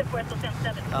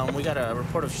 We got a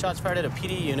report of shots fired at a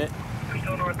PD unit. We're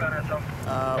still northbound SO.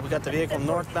 We got the vehicle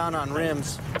northbound on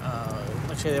rims.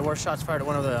 Actually, there were shots fired at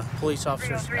one of the police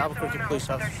officers, Albuquerque police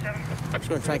officers. Just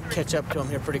gonna try and catch up to him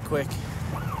here pretty quick.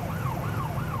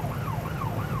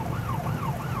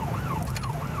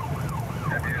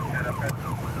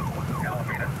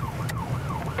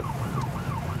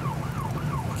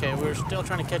 Okay, we're still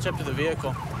trying to catch up to the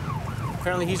vehicle.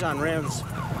 Apparently he's on rims.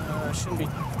 Shouldn't be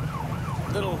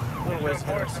little ways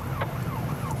ahead of us.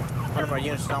 One of our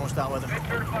units is almost out with him.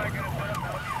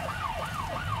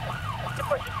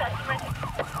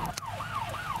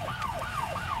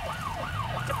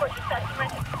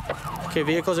 Okay,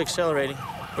 vehicle's accelerating.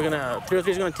 We're gonna,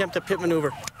 303 is gonna attempt a pit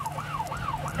maneuver.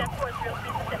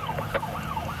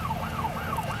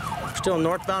 Still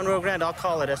northbound Rio Grande, I'll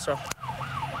call it, SO.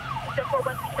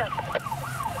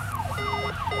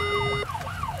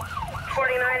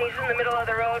 49, he's in the middle of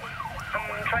the road.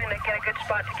 I'm trying to get a good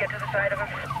spot to get to the side of him.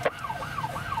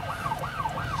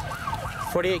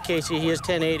 48 Casey, he is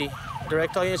 1080.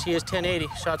 Direct all units, he is 1080.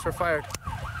 Shots were fired.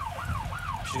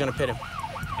 She's gonna pit him.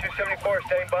 274,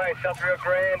 standing by, South Rio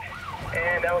Grande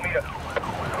and Alameda.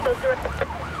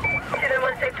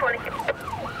 Save 20.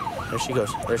 There she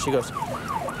goes, there she goes.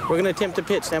 We're gonna attempt to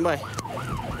pit, stand by.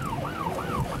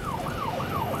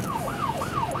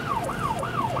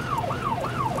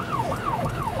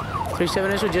 We're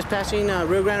just passing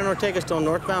Rio Grande and Ortega, still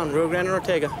northbound, Rio Grande and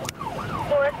Ortega.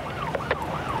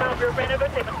 Rio Grande and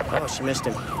Ortega. Oh, she missed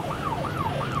him.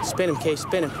 Spin him, Case,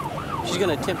 spin him. She's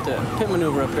gonna attempt a pit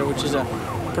maneuver up here, which is a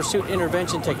pursuit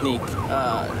intervention technique.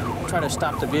 Try to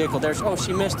stop the vehicle. Oh,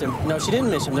 she missed him. No, she didn't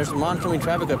miss him. There's some oncoming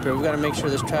traffic up here. We've got to make sure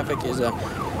this traffic is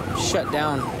shut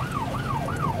down.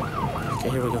 Okay,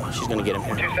 here we go. She's gonna get him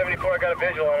here. 274, I got a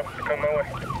visual on him. They're coming my way.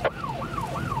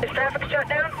 Is traffic shut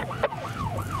down?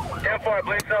 10-4, I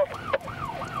believe so.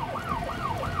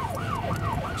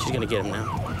 She's gonna get him now.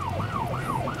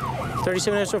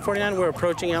 37 SO49, we're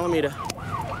approaching Alameda.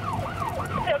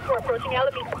 10-4, approaching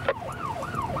Alameda.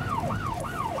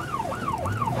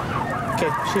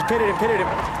 Okay, she's pitted him, pitted him.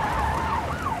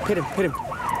 Pit him, pit him.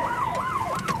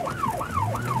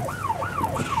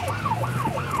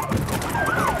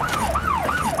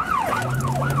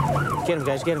 Get him,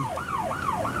 guys, get him.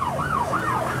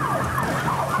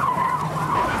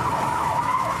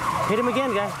 Hit him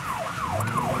again, guys.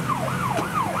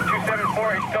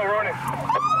 274, he's still running.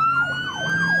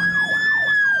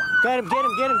 Got him, get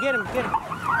him, get him, get him, get him.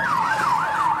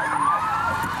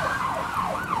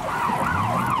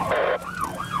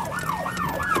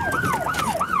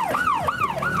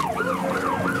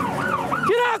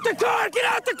 Get out the car! Get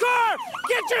out the car!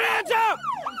 Get your hands up!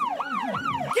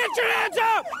 Get your hands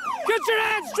up! Get your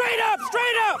hands straight up!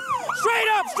 Straight up! Straight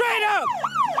up! Straight up!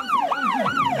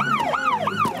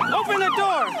 Open the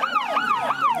door!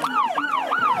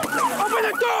 Open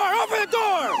the door! Open the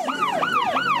door!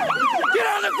 Get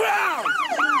on the ground!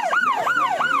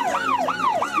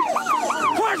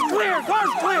 Car's clear!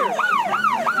 Car's clear!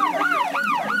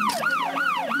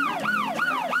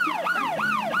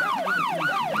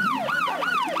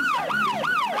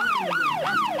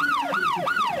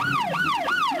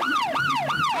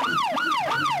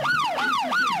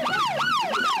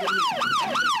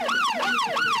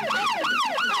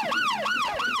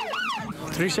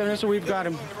 So we've got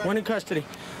him. One in custody.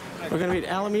 We're going to be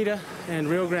at Alameda and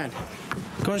Rio Grande.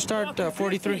 Go and start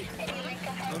 43. So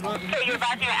you're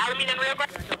about to Alameda and Rio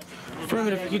Grande?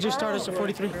 Affirmative. You just start us at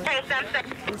 43. Okay, sounds good.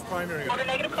 Who's primary? On the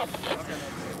negative code.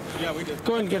 Yeah, we did.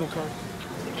 Go ahead and get him, Carl.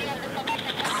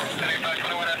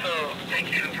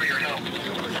 Thank you for your help.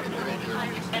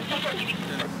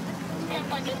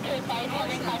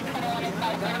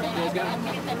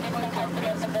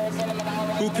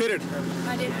 Who pitted?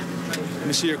 I did. Let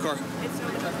me see your car. The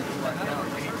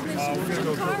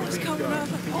car was coming up.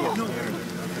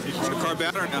 Is the car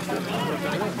bad or no?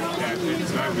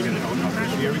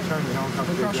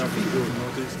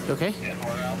 Okay?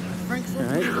 All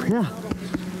right. Yeah.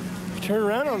 Turn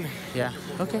around on me. Yeah.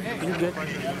 Okay. You're good.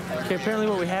 Okay. Apparently,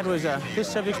 what we had was this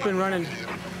subject's been running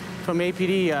from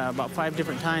APD about 5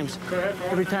 different times.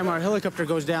 Every time our helicopter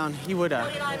goes down, he would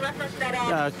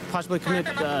possibly commit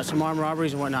some armed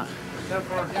robberies and whatnot.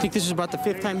 I think this is about the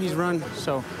 5th time he's run,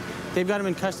 so they've got him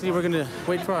in custody. We're going to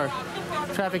wait for our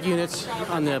traffic units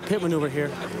on the pit maneuver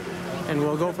here, and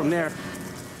we'll go from there.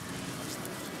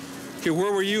 Okay,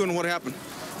 where were you and what happened?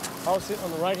 I was sitting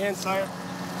on the right-hand side.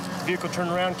 The vehicle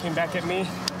turned around, came back at me,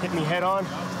 hit me head on.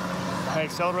 I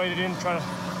accelerated in, trying to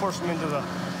force him into the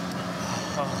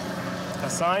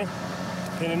sign,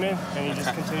 pin him in, and he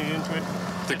just continued into it.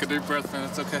 Take a deep breath, man.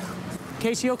 It's okay.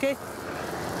 Casey, okay?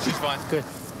 She's fine. Good.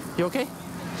 You okay?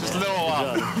 Just a little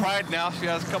pride now. She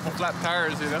has a couple flat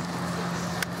tires, you know.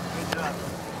 Good job.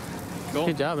 Cool.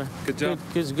 Good job, man. Good job.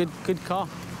 Good call.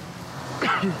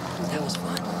 That was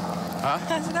fun. Huh?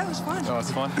 I said that was fun. Oh,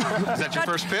 it's fun. Is that your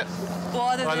first pit? Well,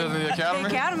 other than the academy?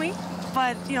 The academy.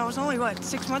 But, you know, it was only, what,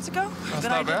 6 months ago That's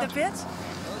that I not bad. did the pits?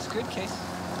 That was good, Casey.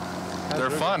 They're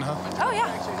fun, huh? Oh,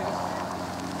 yeah.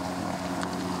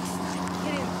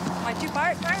 Getting my 2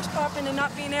 tires popping and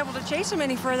not being able to chase them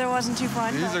any further wasn't too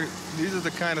fun. These are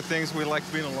the kind of things we like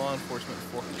being in law enforcement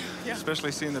for. Yeah.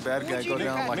 Especially seeing the bad guy go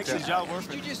down like that.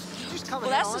 Well,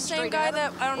 that's the same guy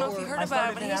that, I don't know if you heard about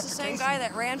it, but he's the same guy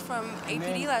that ran from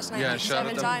APD last night Yeah, like shot 7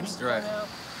 at them. times. Right.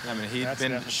 I mean, he'd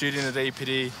been shooting at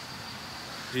APD.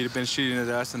 He'd been shooting at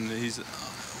us, and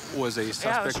was a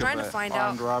suspect Yeah, I was trying to of find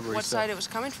armed out robbery. what side it was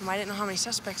coming from. I didn't know how many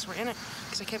suspects were in it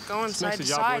because I kept going side to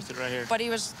side. Right here. But he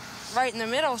was right in the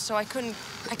middle, so I couldn't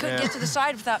get to the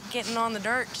side without getting on the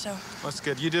dirt. So That's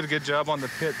good. You did a good job on the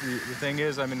pit. The thing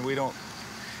is, I mean,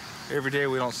 every day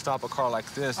we don't stop a car like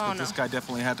this, but this guy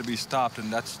definitely had to be stopped, and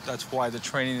that's why the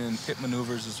training in pit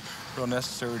maneuvers is real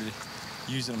necessary to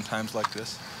use them times like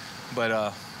this.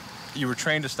 But you were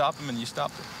trained to stop him, and you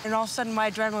stopped him. and all of a sudden my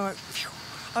adrenaline went. Phew.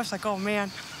 I was like, oh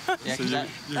man. Yeah, so you I got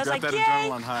was like, that yay.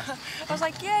 adrenaline high. I was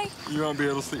like, yay. You won't be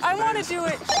able to sleep. I want to do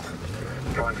it.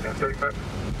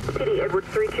 City Edwards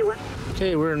 321.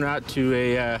 Okay, we're en route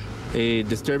to a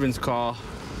disturbance call.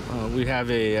 We have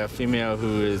a female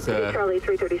who is. Charlie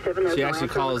 337. She actually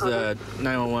calls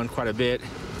 911 quite a bit,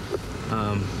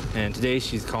 and today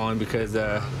she's calling because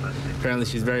apparently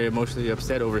she's very emotionally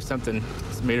upset over something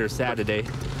that's made her sad today.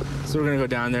 So we're gonna go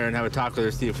down there and have a talk with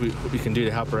her, see if we can do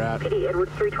to help her out. City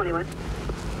Edwards 321.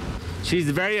 She's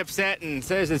very upset and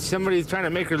says that somebody's trying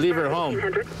to make her leave her home,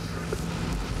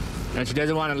 and she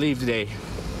doesn't want to leave today.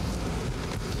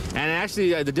 And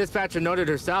actually, the dispatcher noted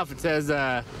herself. It says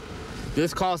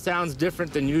this call sounds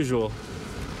different than usual.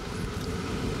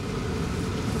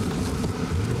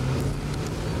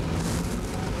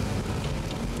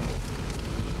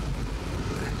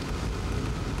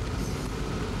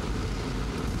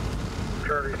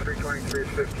 Charlie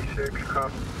 323-56,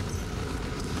 cop.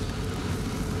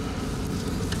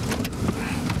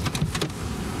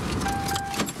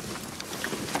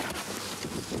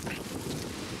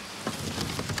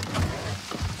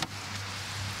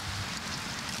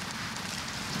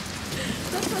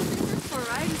 That's what they were for,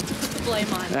 right? The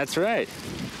blame on. That's right.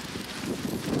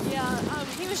 Yeah,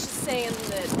 he was just saying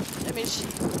that, I mean,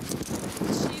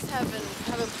 she's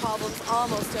having problems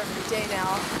almost every day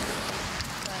now.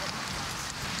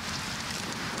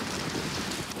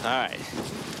 All right.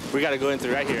 We got to go in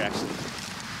through right here, actually.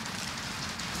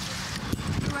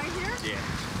 Right here? Yeah.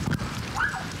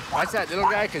 Watch that little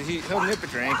guy, because he'll nip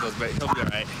at your ankles, but he'll be all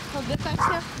right. He'll get back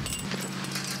to you?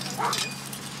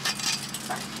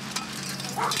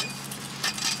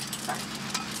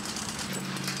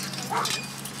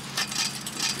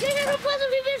 Yo ya no puedo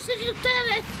vivir sin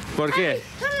ustedes. ¿Por qué?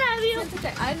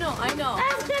 I know.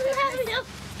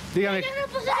 Dígame.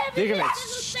 Dígame.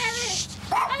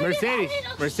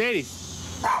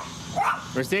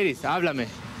 Mercedes, háblame.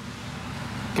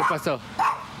 ¿Qué pasó?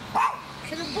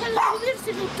 Que no puedo vivir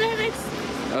sin ustedes.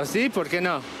 ¿Oh, sí? ¿Por qué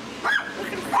no?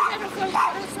 Porque ustedes no son el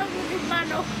corazón de mi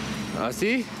hermano. ¿Oh,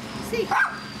 sí? Sí.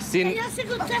 Que yo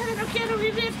sin ustedes no quiero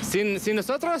vivir. ¿Sin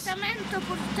nosotros? Testamento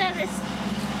por ustedes.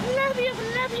 Labio.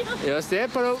 Yo sé,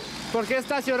 pero ¿por qué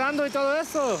estás llorando y todo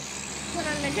eso? Por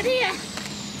alegría.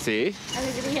 Sí.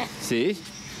 Alegría. Sí.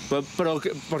 Pero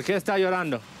 ¿por qué está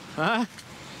llorando? ¿Ah?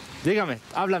 Dígame,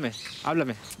 háblame.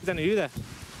 Necesitan ayuda.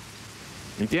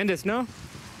 ¿Entiendes, no?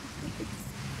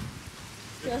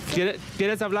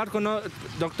 ¿Quieres hablar con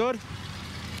doctor?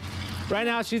 Right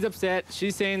now she's upset.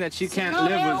 She's saying that she can't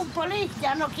live with... police,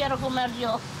 ya no quiero comer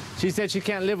yo. She said she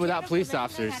can't live without police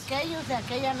officers. Aquellos de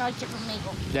aquella noche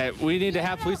conmigo. That we need to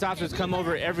have police officers come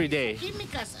over every day. Aquí en mi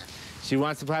casa. She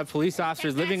wants to have police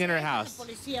officers living in her house.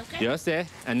 Yo sé,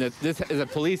 and this is a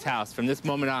police house from this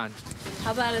moment on.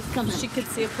 How about if she could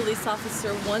see a police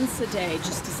officer once a day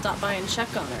just to stop by and check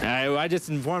on her? I just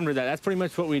informed her that that's pretty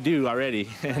much what we do already,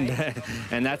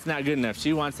 and that's not good enough.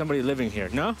 She wants somebody living here,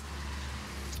 no?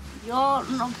 Yo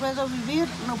no puedo vivir,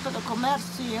 no puedo comer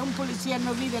si un policía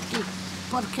no vive aquí,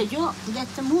 porque yo de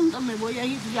este mundo me voy a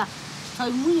ir ya.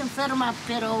 Estoy muy enferma,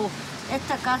 pero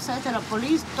esta casa es de la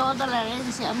policía, toda la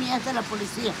herencia mía es de la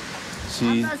policía.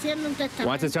 She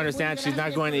wants us to understand she's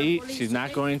not going to eat, she's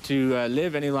not going to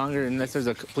live any longer unless there's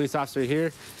a police officer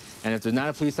here. And if there's not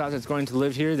a police officer that's going to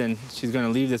live here, then she's going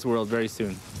to leave this world very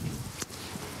soon. I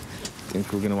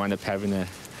think we're going to wind up having to...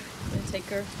 Take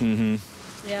her? Mm-hmm.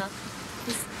 Yeah.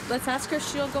 Let's ask her if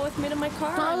she'll go with me to my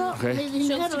car. Okay.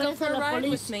 She'll go for a ride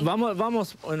with me.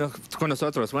 Vamos con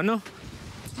nosotros, bueno?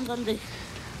 ¿Dónde?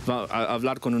 A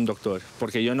hablar con un doctor,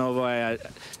 porque yo no voy a,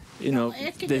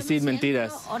 decir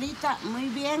mentiras. Ahorita muy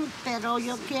bien, pero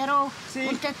yo quiero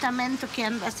un testamento que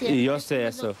anda haciendo. Y yo sé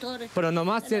eso. Pero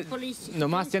nomás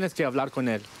tienes que hablar con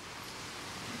él.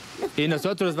 Y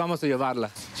nosotros vamos a llevarla.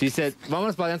 She said,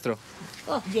 vamos para adentro.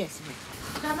 Oh, yes.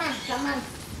 Come on.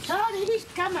 Sorry,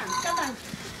 come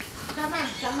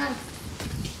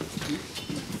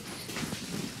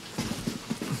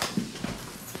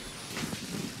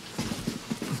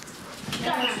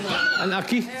on.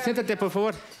 Aquí, siéntate, por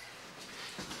favor.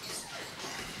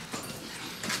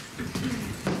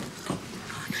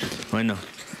 Bueno,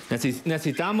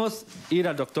 necesitamos ir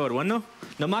al doctor, bueno,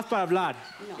 nomás para hablar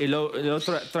y lo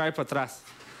trae para atrás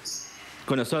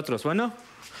con nosotros, bueno,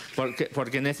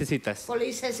 porque necesitas.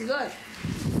 Police is good.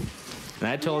 And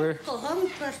I told her.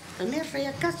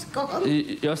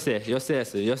 Yo sé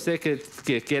eso. Yo sé que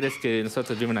quieres que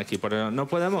nosotros vivan aquí, pero no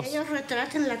podemos. Ellos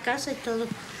retratan la casa y todo.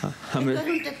 Es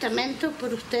un testamento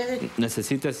por ustedes.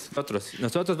 Necesitas otros.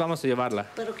 Nosotros vamos a llevarla.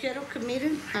 Pero quiero que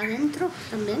miren adentro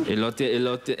también. ¿Y lo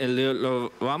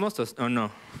vamos o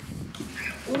no?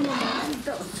 Un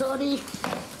momento, sorry.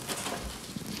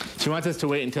 She wants us to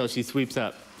wait until she sweeps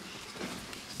up.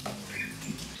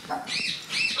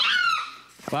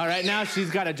 Well, right now she's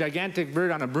got a gigantic bird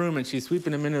on a broom and she's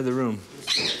sweeping him into the room.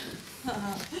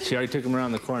 She already took him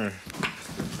around the corner.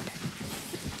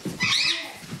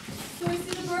 Can we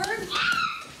see the bird?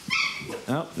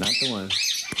 No, not the one.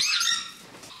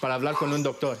 Para hablar con un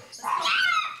doctor.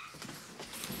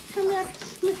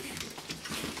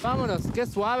 Vámonos, qué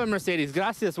suave, Mercedes.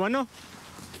 Gracias, bueno.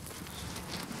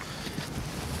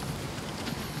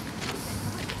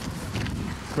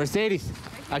 Mercedes,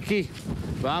 aquí.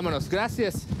 Vámonos,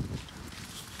 gracias.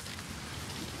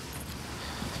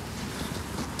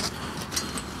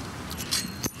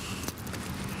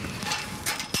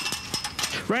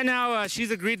 Right now, she's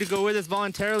agreed to go with us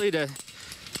voluntarily to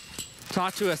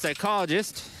talk to a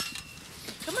psychologist.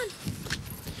 Come on.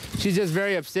 She's just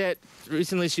very upset.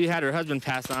 Recently, she had her husband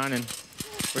pass on, and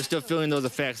we're still feeling those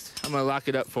effects. I'm gonna lock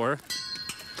it up for her.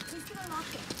 Who's gonna lock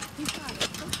it? He's got it.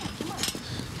 Okay, come on.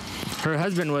 Her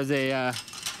husband was a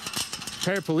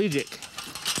paraplegic,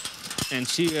 and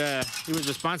she was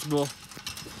responsible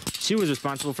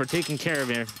for taking care of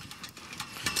him.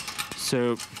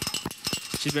 So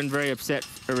she's been very upset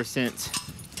ever since.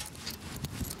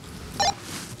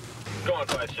 Go on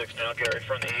 5-6 now, Gary,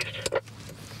 from the east.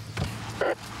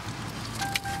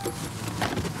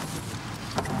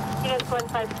 Units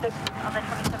 156 on the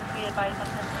 27th, we advise on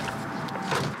testing.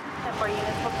 10-4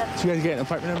 units, will test. So you guys get an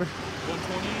apartment number?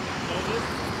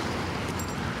 120,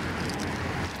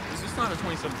 It's not a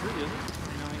 27-3, is it?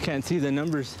 Can't see the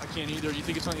numbers. I can't either. You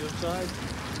think it's on the other side?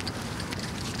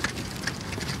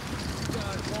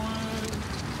 Got one.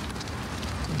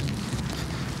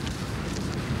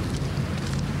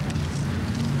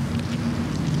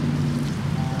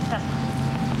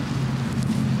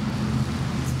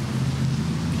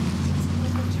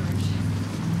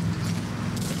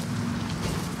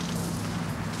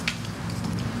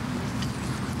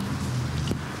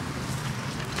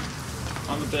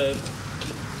 On the bed.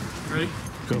 Ready?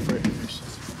 Go for it.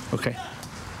 Okay.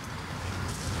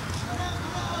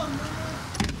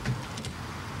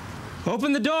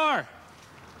 Open the door.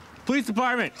 Police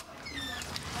department.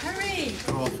 Hurry.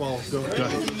 Oh, fall. Go.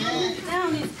 Down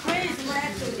is crazy. We're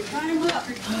actually climb up.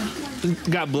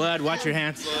 Got blood. Watch your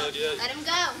hands. Let him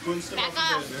go. Back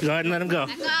off. Go ahead and let him go.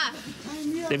 Back off.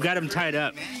 They've got him tied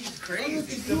up.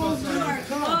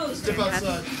 Step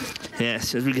outside.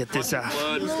 Yes, as we get this out.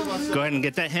 Go ahead and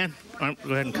get that hand. Go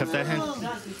ahead and cuff that hand.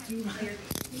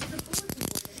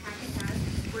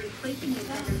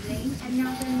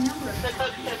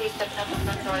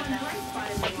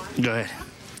 Go ahead.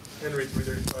 Henry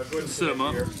 335. Go ahead and sit him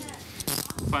up.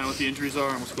 Find out what the injuries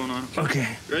are and what's going on.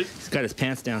 Okay. Ready? He's got his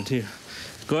pants down too.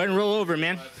 Go ahead and roll over,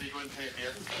 man. I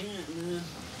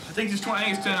think it's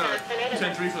 10-3 for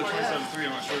the 27-3. I'm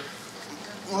not sure.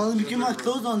 Well, let me get my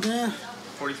clothes on there.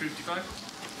 43-55.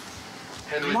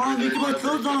 Mom, let me get my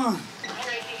clothes on.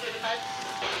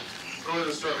 Go ahead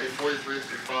and start me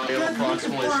 43-55.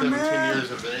 Approximately 17 years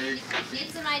of age.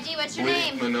 Need some ID. What's your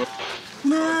name?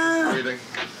 Man, Breathing.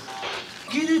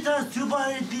 get it that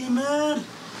 2x8, man.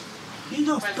 He's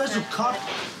no special cop.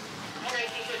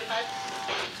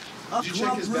 Did you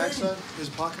check his backside, his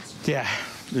pockets? Yeah,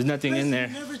 there's nothing in there.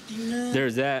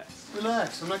 There's that.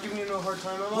 Relax. I'm not giving you no hard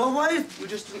time at all. Well, why? We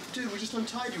just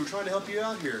untied you. We're trying to help you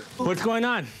out here. What's going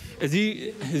on? Is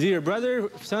he your brother,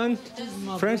 son,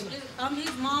 friend? I'm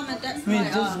his mom, and that's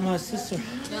this is my sister.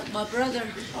 My brother.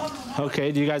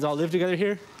 Okay. Do you guys all live together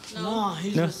here? No,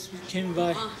 he just came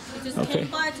by. He just Okay. came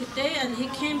by today, and he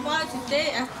came by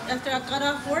today after I got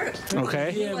off work.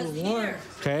 Okay. He was here,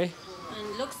 Okay.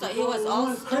 and looks like he was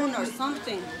all stoned or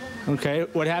something. Okay.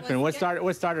 What happened? What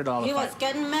started all He the was fight?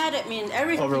 getting mad at me and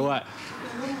everything. Over what?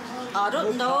 I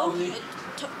don't know. We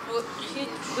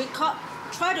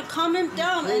tried to calm him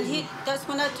down, and that's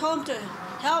when I told him to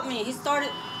help me. He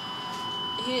started.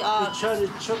 He tried to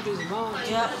choke his mouth.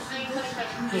 Yeah.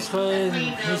 That's why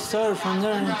he started from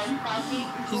there.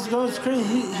 He's going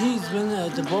crazy. He's been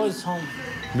at the boys' home.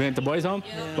 Been at the boys' home?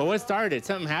 Yeah. But what started it?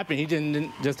 Something happened. He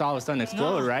didn't just all of a sudden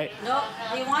explode, right? No,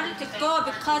 he wanted to go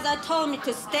because I told him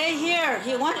to stay here.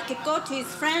 He wanted to go to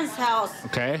his friend's house.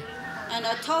 Okay. And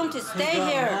I told him to stay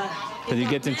here. Did he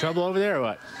get in trouble over there or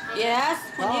what? Yes.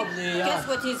 When he gets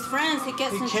with his friends, he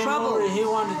gets in trouble. He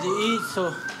wanted to eat,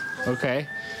 so. Okay.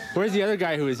 Where's the other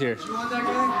guy who was here? You want that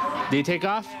guy? Did he take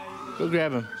off? Go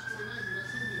grab him.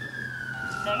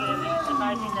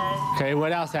 Okay,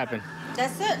 what else happened?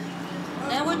 That's it.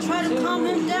 And we tried to calm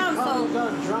him down, so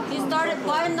he started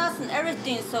biting us and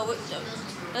everything. So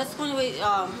that's when he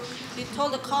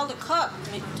told me to call the cops.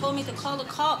 He told me to call the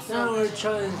cops. Now we're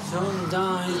trying to calm him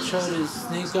down. He tried to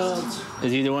sneak out.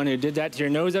 Is he the one who did that to your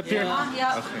nose up here?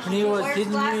 Yeah. Okay. And he was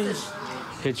hitting me.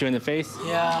 Hit you in the face?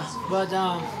 Yeah, but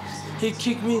he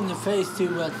kicked me in the face too.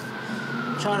 But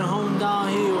trying to hold him down,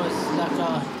 he was like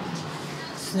a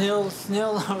snail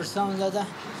or something like that.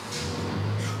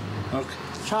 Okay.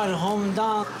 Trying to hold him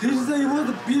down. He said he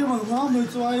wanted to beat my mom,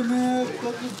 that's why, man.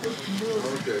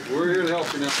 Okay, we're here to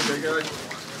help you now, okay, guys?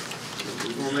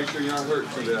 We want to make sure you're not hurt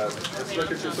too bad. Let's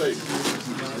look at your face.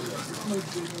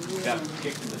 Got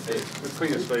kicked in the face. Let's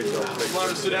clean his face up. You want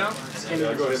to sit down?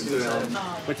 Yeah, go ahead and sit down.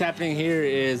 What's happening here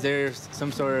is there's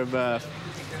some sort of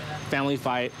family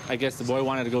fight. I guess the boy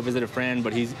wanted to go visit a friend,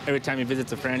 but every time he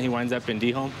visits a friend, he winds up in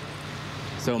D-home.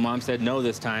 So mom said no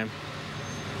this time.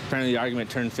 Apparently the argument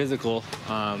turned physical.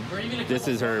 This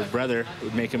is her brother,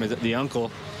 would make him the uncle.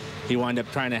 He wound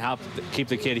up trying to help keep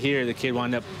the kid here. The kid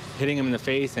wound up hitting him in the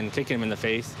face and kicking him in the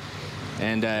face.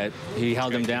 And he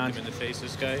held him down. In the face,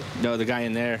 this guy? No, the guy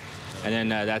in there. And then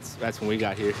that's when we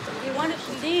got here. He wanted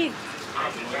to leave.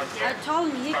 I told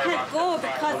him he can't go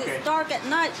because it's dark at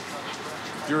night.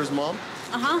 You're his mom?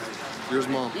 Uh-huh. You're his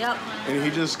mom? Yep. And he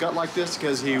just got like this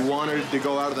because he wanted to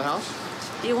go out of the house?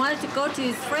 He wanted to go to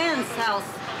his friend's house.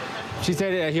 She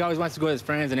said he always wants to go with his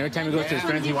friends, and every time he goes to his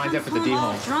friends, he winds up at the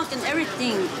D-home. Drunk and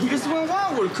everything. He just went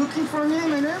out. We're cooking for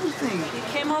him and everything. He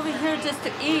came over here just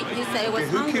to eat. He said he was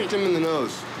Who hungry. kicked him in the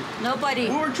nose? Nobody.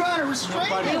 We were trying to restrain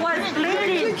him. He was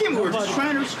bleeding. We were just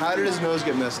trying to. How did his nose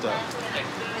get messed up?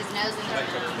 His nose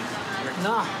is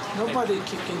Nah, nobody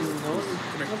kicking the nose.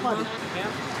 Nobody.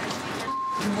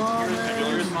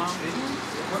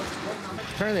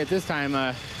 Apparently at this time,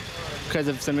 because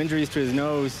of some injuries to his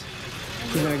nose,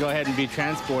 he's going to go ahead and be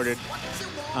transported.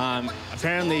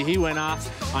 Apparently he went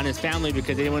off on his family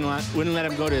because they wouldn't let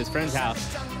him go to his friend's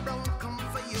house.